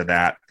just switched to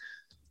that.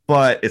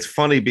 But it's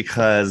funny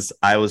because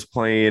I was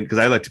playing, because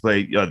I like to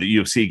play the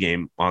UFC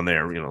game on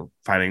there,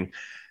 fighting.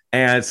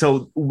 And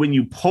so when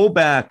you pull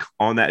back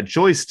on that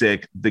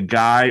joystick, the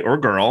guy or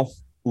girl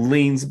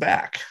leans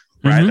back,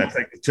 right? That's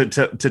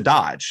like to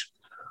dodge.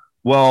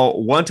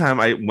 Well, one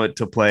time I went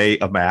to play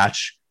a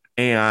match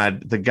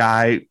and the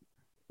guy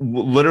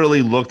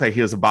literally looked like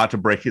he was about to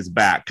break his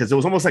back because it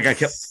was almost like I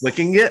kept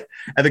flicking it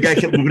and the guy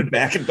kept moving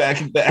back and back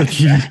and back.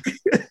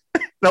 And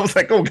I was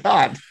like, oh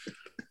God.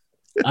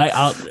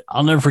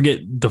 I'll never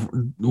forget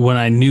when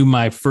I knew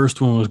my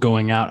first one was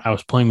going out, I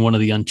was playing one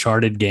of the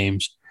Uncharted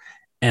games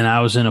and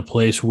I was in a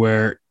place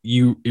where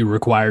it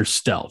requires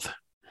stealth.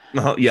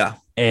 Yeah.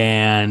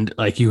 And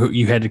like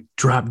you had to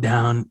drop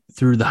down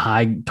through the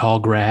high, tall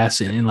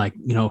grass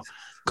and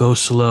go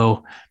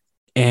slow.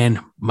 And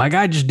my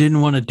guy just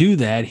didn't want to do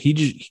that.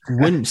 He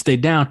wouldn't stay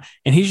down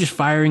and he's just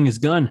firing his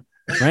gun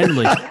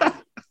randomly.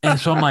 And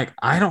so I'm like,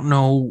 I don't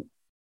know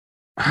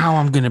how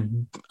I'm going to,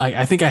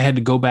 I think I had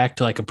to go back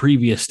to like a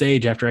previous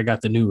stage after I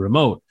got the new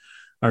remote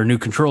or new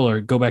controller,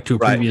 go back to a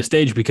previous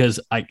stage because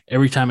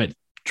every time it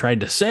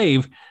tried to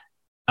save,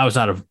 I was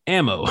out of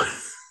ammo.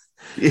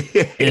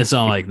 And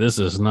so I'm like, this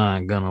is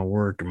not going to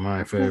work in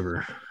my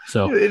favor.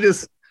 So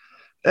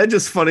that's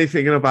just funny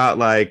thinking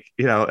about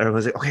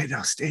everyone's like, okay,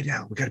 now stay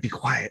down. We got to be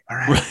quiet. All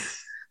right.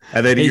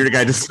 And then you're the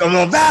guy just,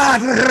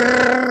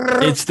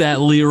 it's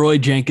that Leroy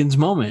Jenkins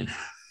moment.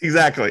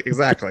 Exactly.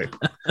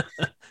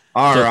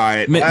 All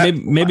right.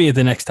 Maybe at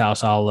the next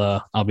house,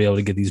 I'll be able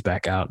to get these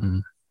back out.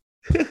 And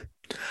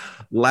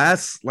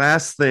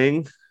Last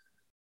thing.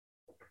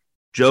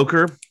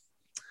 Joker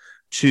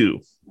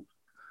 2.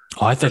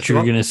 Oh, I thought you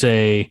were going to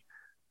say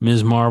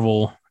Ms.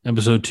 Marvel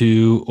episode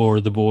 2 or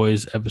The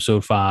Boys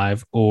episode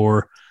 5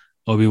 or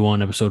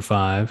Obi-Wan episode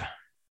 5.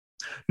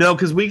 No,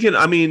 because we can,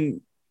 I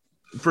mean,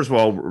 first of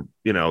all,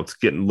 it's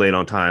getting late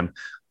on time.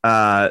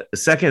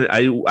 Second,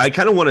 I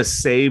kind of want to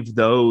save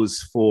those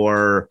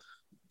for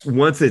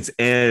once it's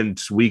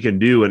end, we can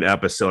do an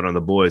episode on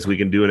The Boys. We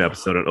can do an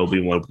episode on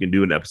Obi-Wan. We can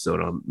do an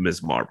episode on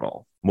Ms.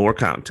 Marvel. More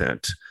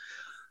content.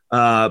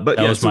 But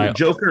that was my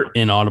Joker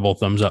inaudible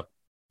thumbs up.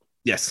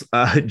 Yes.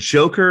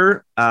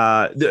 Joker.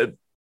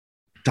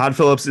 Todd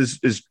Phillips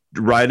is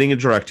writing and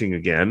directing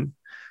again.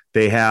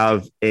 They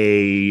have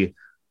as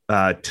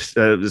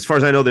far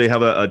as I know, they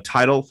have a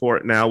title for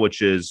it now,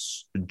 which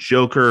is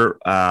Joker.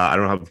 I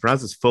don't know how to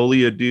pronounce this.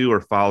 Folie à Deux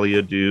or Folie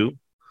à Deux,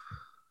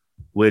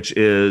 which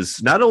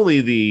is not only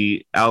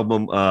the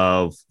album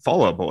of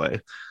Fall Out Boy,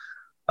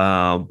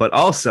 but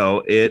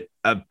also it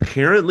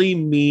apparently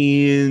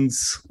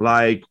means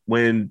like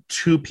when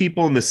two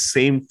people in the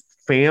same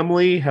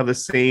family have the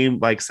same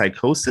like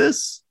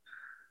psychosis,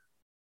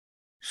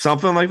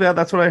 something like that.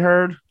 That's what I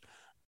heard.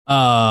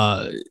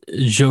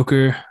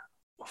 Joker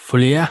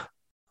Folie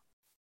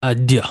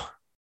à Deux.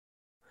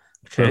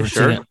 Okay,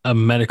 sure. A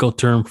medical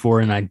term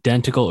for an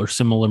identical or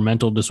similar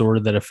mental disorder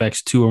that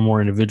affects two or more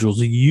individuals,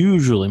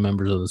 usually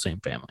members of the same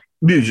family.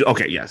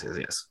 Okay, yes.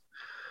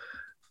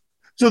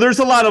 So there's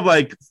a lot of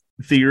like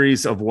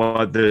theories of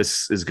what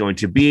this is going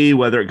to be,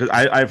 whether, because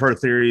I've heard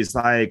theories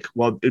like,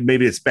 well,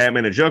 maybe it's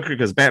Batman and Joker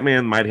because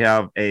Batman might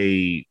have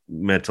a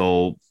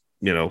mental,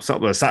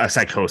 a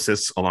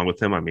psychosis along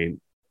with him. I mean,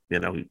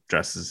 he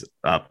dresses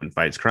up and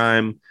fights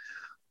crime.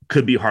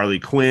 Could be Harley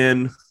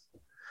Quinn.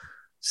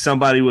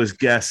 Somebody was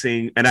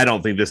guessing, and I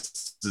don't think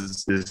this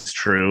is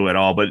true at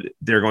all, but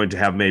they're going to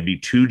have maybe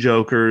two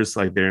Jokers.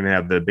 Like they're going to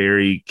have the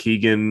Barry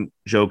Keoghan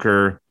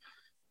Joker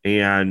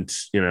and,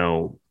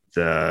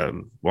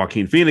 the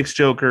Joaquin Phoenix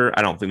Joker.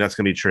 I don't think that's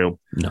going to be true.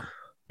 No.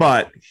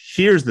 But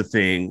here's the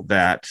thing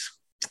that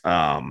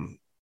I'm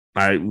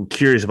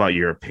curious about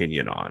your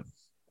opinion on.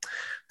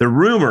 The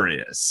rumor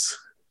is,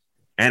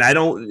 and I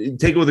don't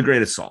take it with a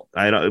grain of salt,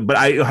 but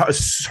I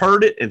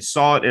heard it and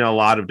saw it in a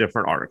lot of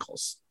different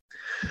articles,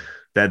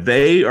 that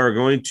they are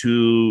going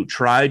to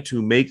try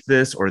to make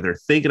this, or they're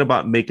thinking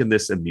about making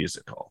this a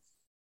musical.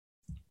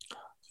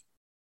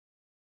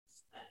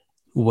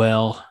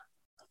 Well,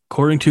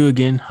 according to,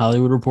 again,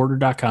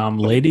 HollywoodReporter.com,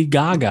 Lady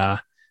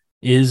Gaga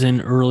is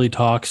in early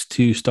talks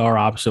to star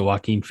opposite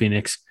Joaquin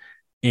Phoenix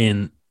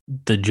in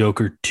the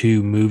Joker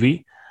 2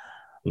 movie.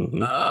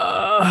 Mm-hmm.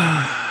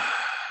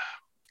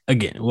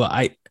 Again, well,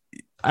 I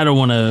don't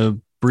want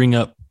to bring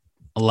up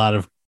a lot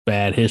of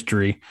bad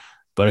history,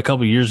 but a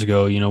couple of years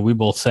ago, we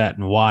both sat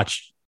and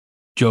watched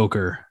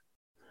Joker.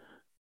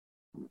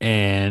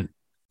 And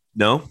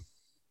no,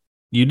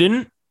 you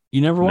didn't?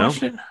 You never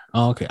watched it?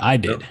 Oh, okay. I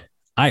did. No.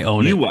 I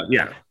own it.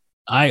 Yeah.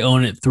 I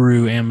own it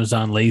through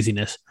Amazon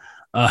laziness.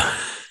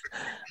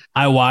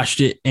 I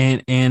watched it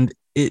and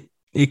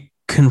it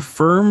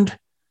confirmed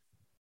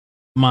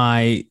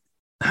my,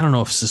 I don't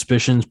know if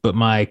suspicions, but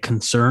my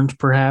concerns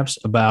perhaps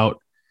about,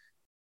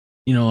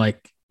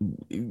 like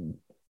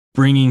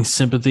bringing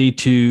sympathy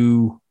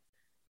to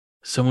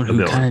someone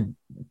who kind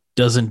of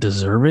doesn't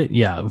deserve it.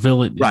 Yeah.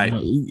 Villain. Right.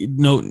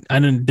 No, I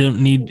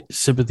don't need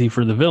sympathy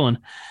for the villain.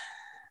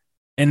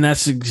 And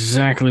that's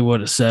exactly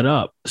what it set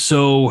up.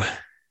 So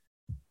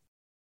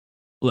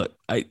look,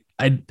 I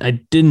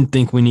didn't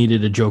think we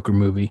needed a Joker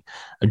movie.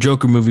 A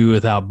Joker movie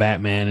without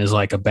Batman is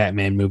like a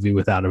Batman movie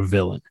without a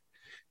villain.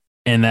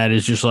 And that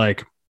is just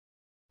like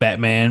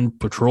Batman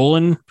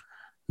patrolling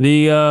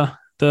the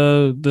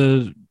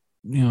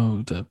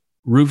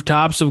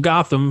rooftops of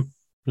Gotham,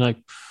 like,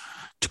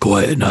 it's a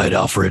quiet night,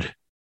 Alfred.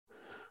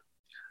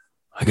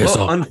 I guess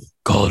I'll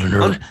call it an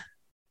early.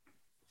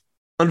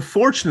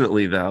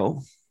 Unfortunately,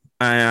 though,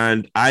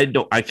 and I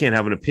can't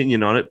have an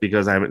opinion on it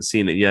because I haven't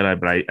seen it yet,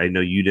 but I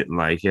know you didn't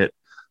like it.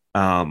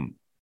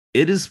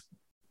 It is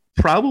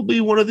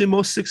probably one of the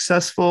most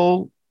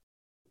successful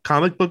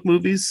comic book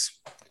movies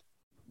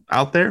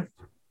out there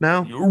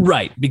now.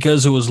 Right,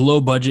 because it was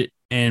low budget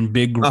and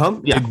big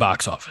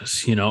box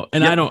office, and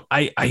yep.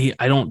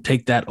 I don't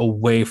take that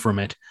away from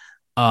it.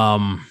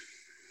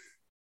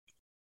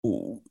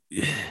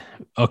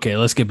 Okay,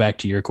 let's get back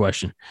to your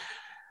question.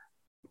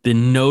 The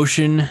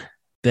notion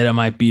that it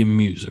might be a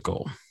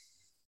musical,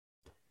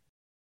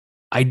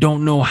 I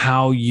don't know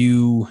how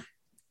you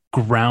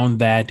ground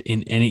that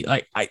in any,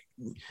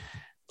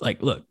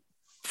 look,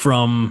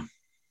 from,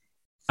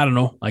 I don't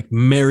know, like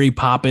Mary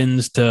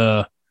Poppins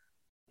to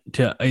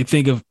I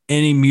think of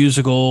any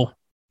musical,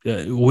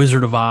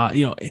 Wizard of Oz,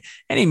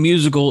 any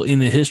musical in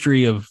the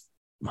history of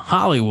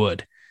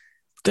Hollywood,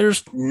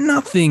 there's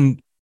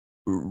nothing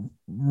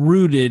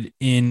rooted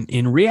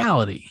in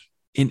reality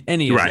in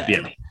any of that.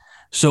 Yeah.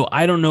 So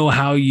I don't know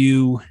how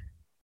you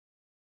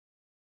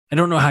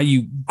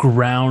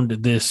ground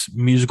this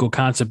musical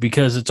concept,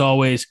 because it's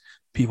always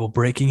people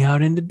breaking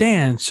out into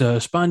dance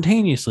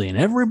spontaneously and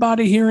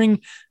everybody hearing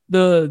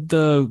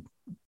the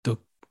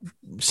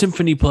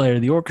symphony player,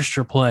 the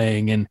orchestra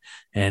playing,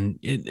 and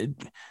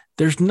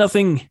there's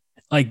nothing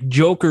like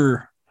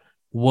Joker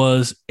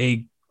was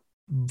a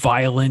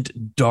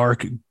violent,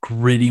 dark,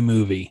 gritty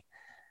movie.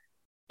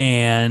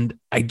 And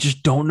I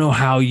just don't know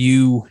how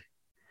you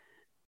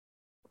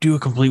do a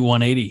complete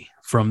 180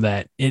 from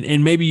that.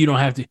 And maybe you don't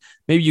have to,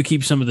 maybe you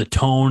keep some of the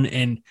tone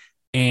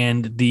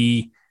and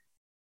the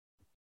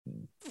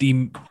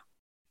theme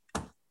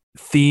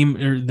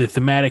or the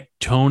thematic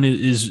tone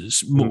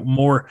is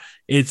more,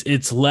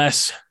 it's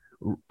less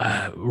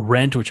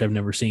Rent, which I've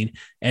never seen,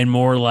 and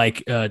more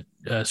like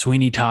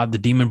Sweeney Todd, the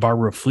Demon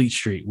Barber of Fleet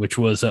Street, which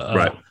was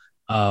Johnny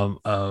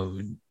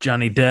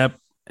Depp,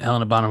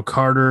 Helena Bonham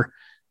Carter.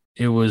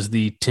 It was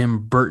the Tim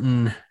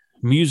Burton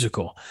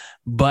musical,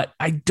 but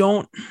I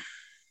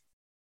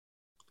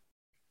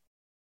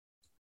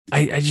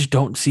just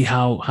don't see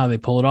how they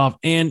pull it off.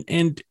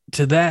 And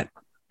to that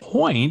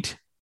point,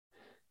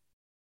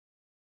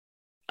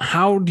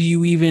 how do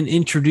you even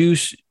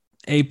introduce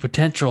a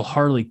potential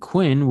Harley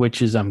Quinn,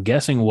 which is, I'm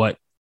guessing, what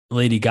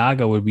Lady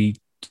Gaga would be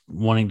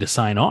wanting to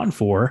sign on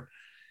for?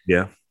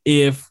 Yeah.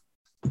 If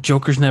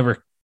Joker's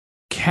never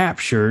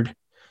captured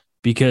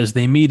because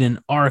they meet in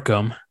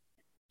Arkham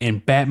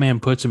and Batman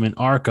puts him in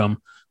Arkham.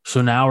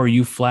 So now are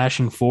you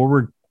flashing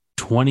forward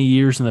 20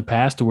 years in the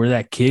past to where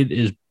that kid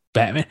is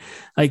Batman?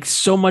 Like,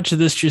 so much of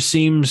this just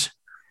seems.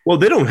 Well,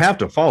 they don't have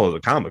to follow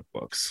the comic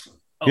books.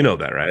 You know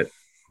that, right?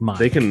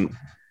 They can.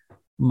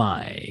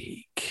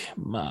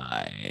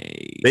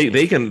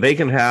 They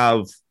can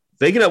have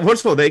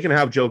first of all, they can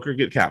have Joker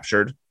get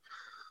captured.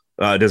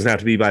 It doesn't have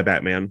to be by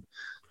Batman.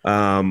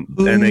 And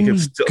they can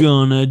still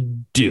gonna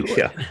do it.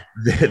 Yeah,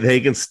 they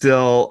can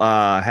still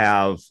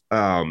have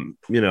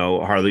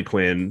Harley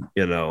Quinn,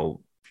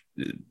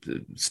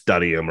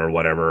 study him or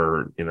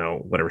whatever,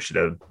 whatever she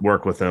did,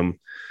 work with him.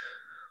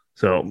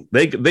 So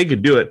they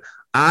could do it.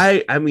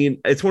 I mean,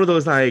 it's one of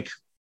those like,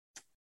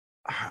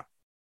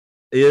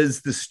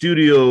 is the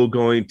studio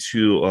going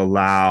to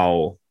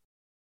allow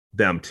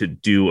them to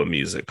do a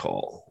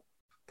musical?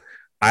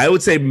 I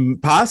would say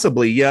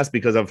possibly yes,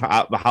 because of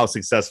how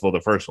successful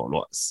the first one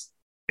was,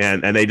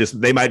 and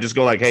they might just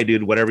go like, "Hey,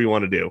 dude, whatever you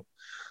want to do,"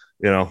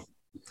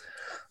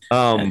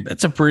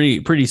 That's a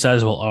pretty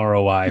sizable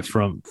ROI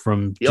from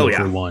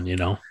Joker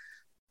 1.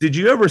 Did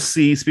you ever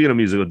see? Speaking of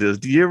musical,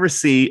 did you ever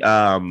see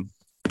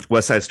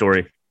West Side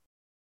Story?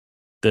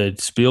 The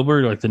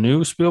Spielberg, like the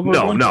new Spielberg?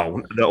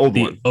 No, the old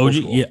one. OG,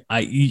 yeah.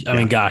 I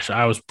mean, gosh,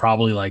 I was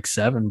probably like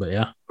 7, but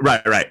yeah.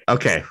 Right.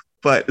 Okay.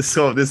 But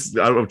so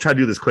I'll try to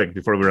do this quick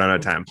before we run out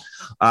of time.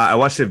 I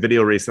watched a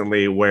video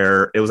recently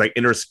where it was like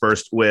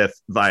interspersed with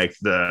like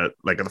a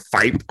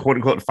fight, quote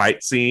unquote,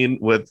 fight scene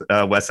with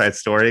West Side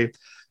Story.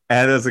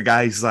 And there's a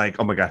guy, he's like,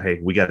 "Oh my God, hey,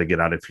 we got to get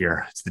out of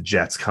here. It's the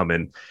Jets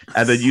coming."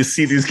 And then you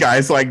see these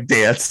guys like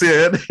dancing.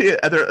 And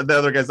the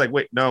other guy's like,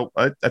 "Wait, no,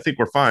 I think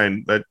we're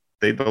fine. But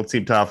they don't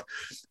seem tough."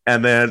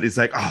 And then he's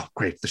like, "Oh,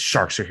 great. The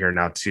Sharks are here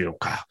now too.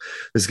 God,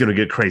 this is going to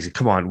get crazy.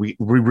 Come on. We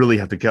really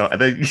have to go." And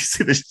then you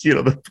see this,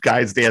 the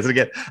guys dancing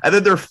again. And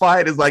then their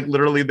fight is like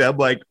literally them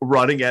like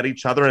running at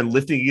each other and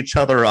lifting each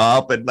other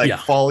up and like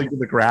falling to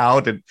the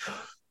ground. And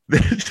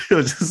it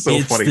was just so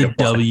funny. It's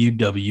the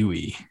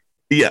WWE.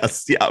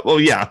 Yes. Yeah. Well,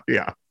 yeah.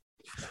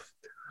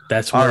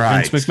 That's where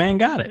Vince McMahon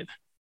got it.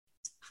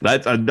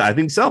 I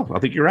think so. I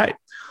think you're right.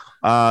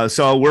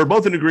 So we're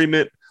both in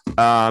agreement.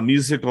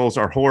 Musicals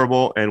are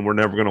horrible and we're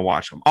never going to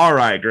watch them. All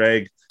right,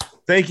 Greg.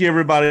 Thank you,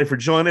 everybody, for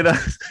joining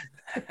us.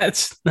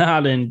 That's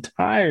not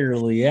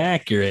entirely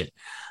accurate.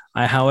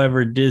 I,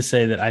 however, did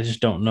say that I just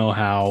don't know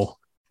how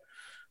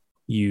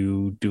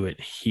you do it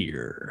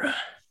here.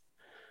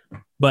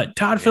 But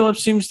Todd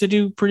Phillips seems to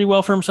do pretty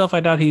well for himself.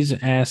 I doubt he's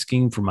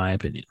asking for my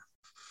opinion.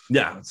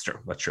 Yeah, that's true.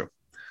 That's true.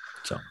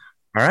 So,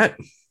 all right.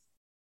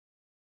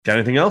 Got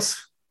anything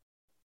else?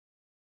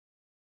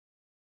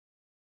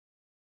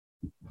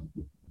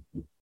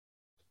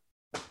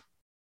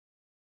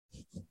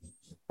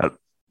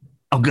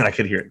 Oh, good. I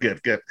can hear it. Good.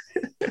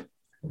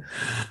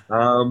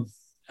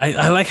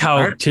 I like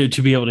how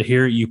to be able to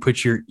hear it, you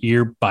put your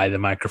ear by the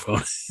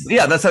microphone.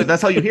 Yeah,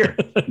 that's how you hear.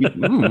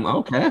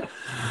 Okay.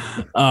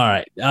 All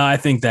right. I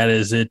think that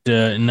is it.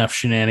 Enough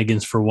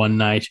shenanigans for one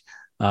night.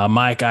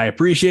 Mike, I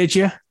appreciate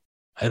you.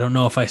 I don't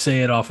know if I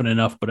say it often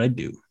enough, but I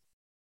do.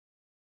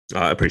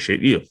 I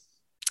appreciate you.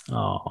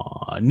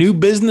 New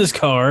business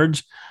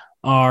cards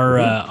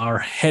are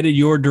headed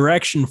your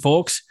direction,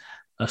 folks,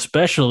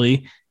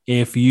 especially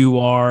if you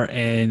are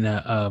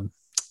an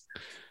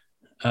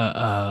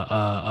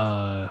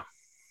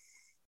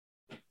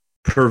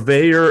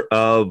purveyor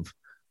of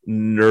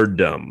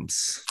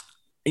nerddoms.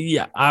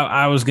 Yeah,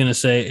 I was going to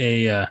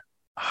say a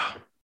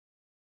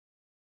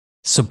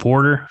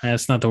supporter.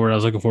 That's not the word I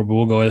was looking for, but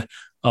we'll go with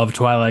of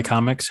Twilight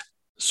Comics,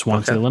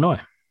 Swansea,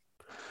 Illinois.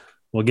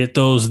 We'll get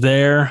those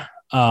there.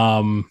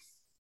 Haven't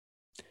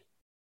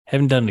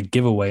done a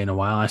giveaway in a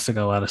while. I still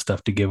got a lot of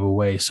stuff to give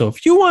away. So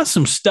if you want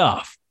some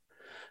stuff,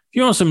 if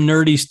you want some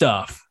nerdy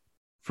stuff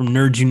from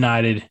Nerds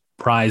United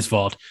Prize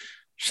Vault,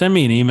 send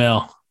me an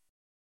email.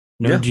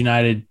 Nerds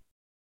United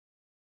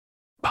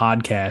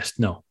podcast.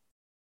 No.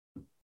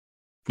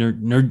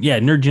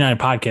 Nerd United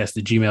Podcast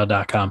at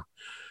gmail.com.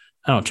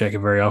 I don't check it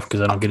very often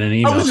because I don't get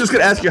any emails. I was just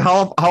going to ask you,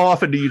 how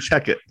often do you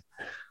check it?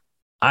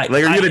 Are you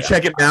going to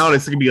check it now and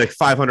it's going to be like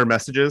 500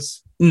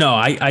 messages? No,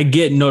 I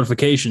get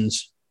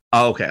notifications.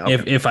 Oh, okay.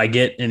 If I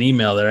get an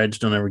email there, I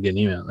just don't ever get an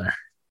email there.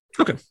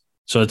 Okay.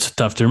 So it's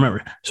tough to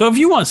remember. So if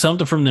you want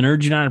something from the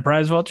Nerd United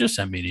Prize Vault, just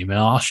send me an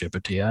email. I'll ship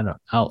it to you.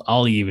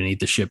 I'll even eat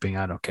the shipping.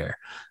 I don't care.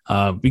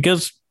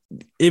 Because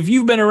if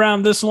you've been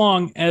around this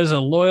long as a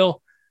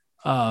loyal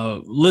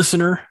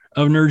listener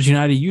of Nerds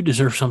United, you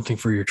deserve something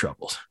for your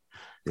troubles.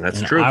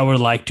 That's true. I would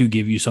like to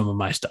give you some of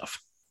my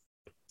stuff.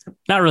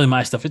 Not really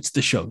my stuff. It's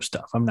the show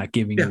stuff. I'm not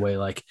giving away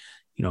my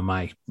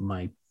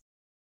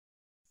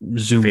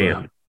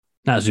Zumba,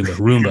 not Zumba,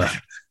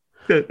 Roomba.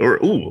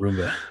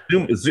 Roomba.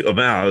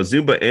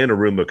 Zumba and a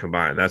Roomba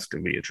combined. That's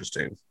going to be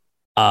interesting.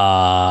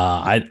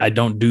 I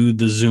don't do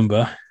the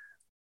Zumba.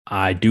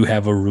 I do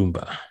have a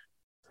Roomba.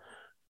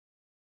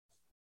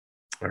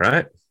 All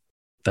right.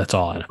 That's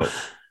all I know.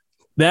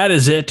 That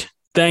is it.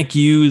 Thank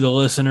you, the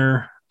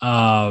listener.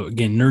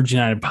 Again, Nerds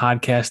United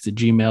Podcast at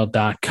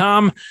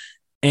gmail.com.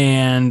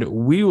 And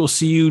we will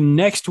see you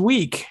next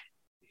week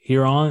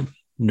here on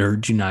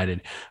Nerds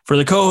United. For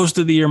the co-host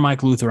of the year,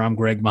 Mike Luther, I'm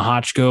Greg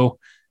Mahochko,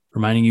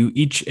 reminding you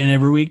each and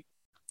every week,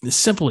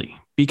 simply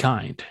be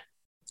kind.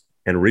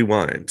 And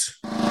rewind.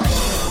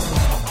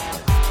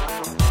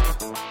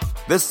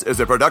 This is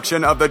a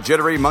production of the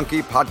Jittery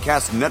Monkey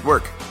Podcast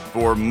Network.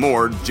 For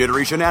more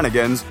jittery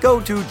shenanigans, go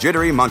to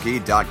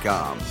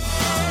jitterymonkey.com.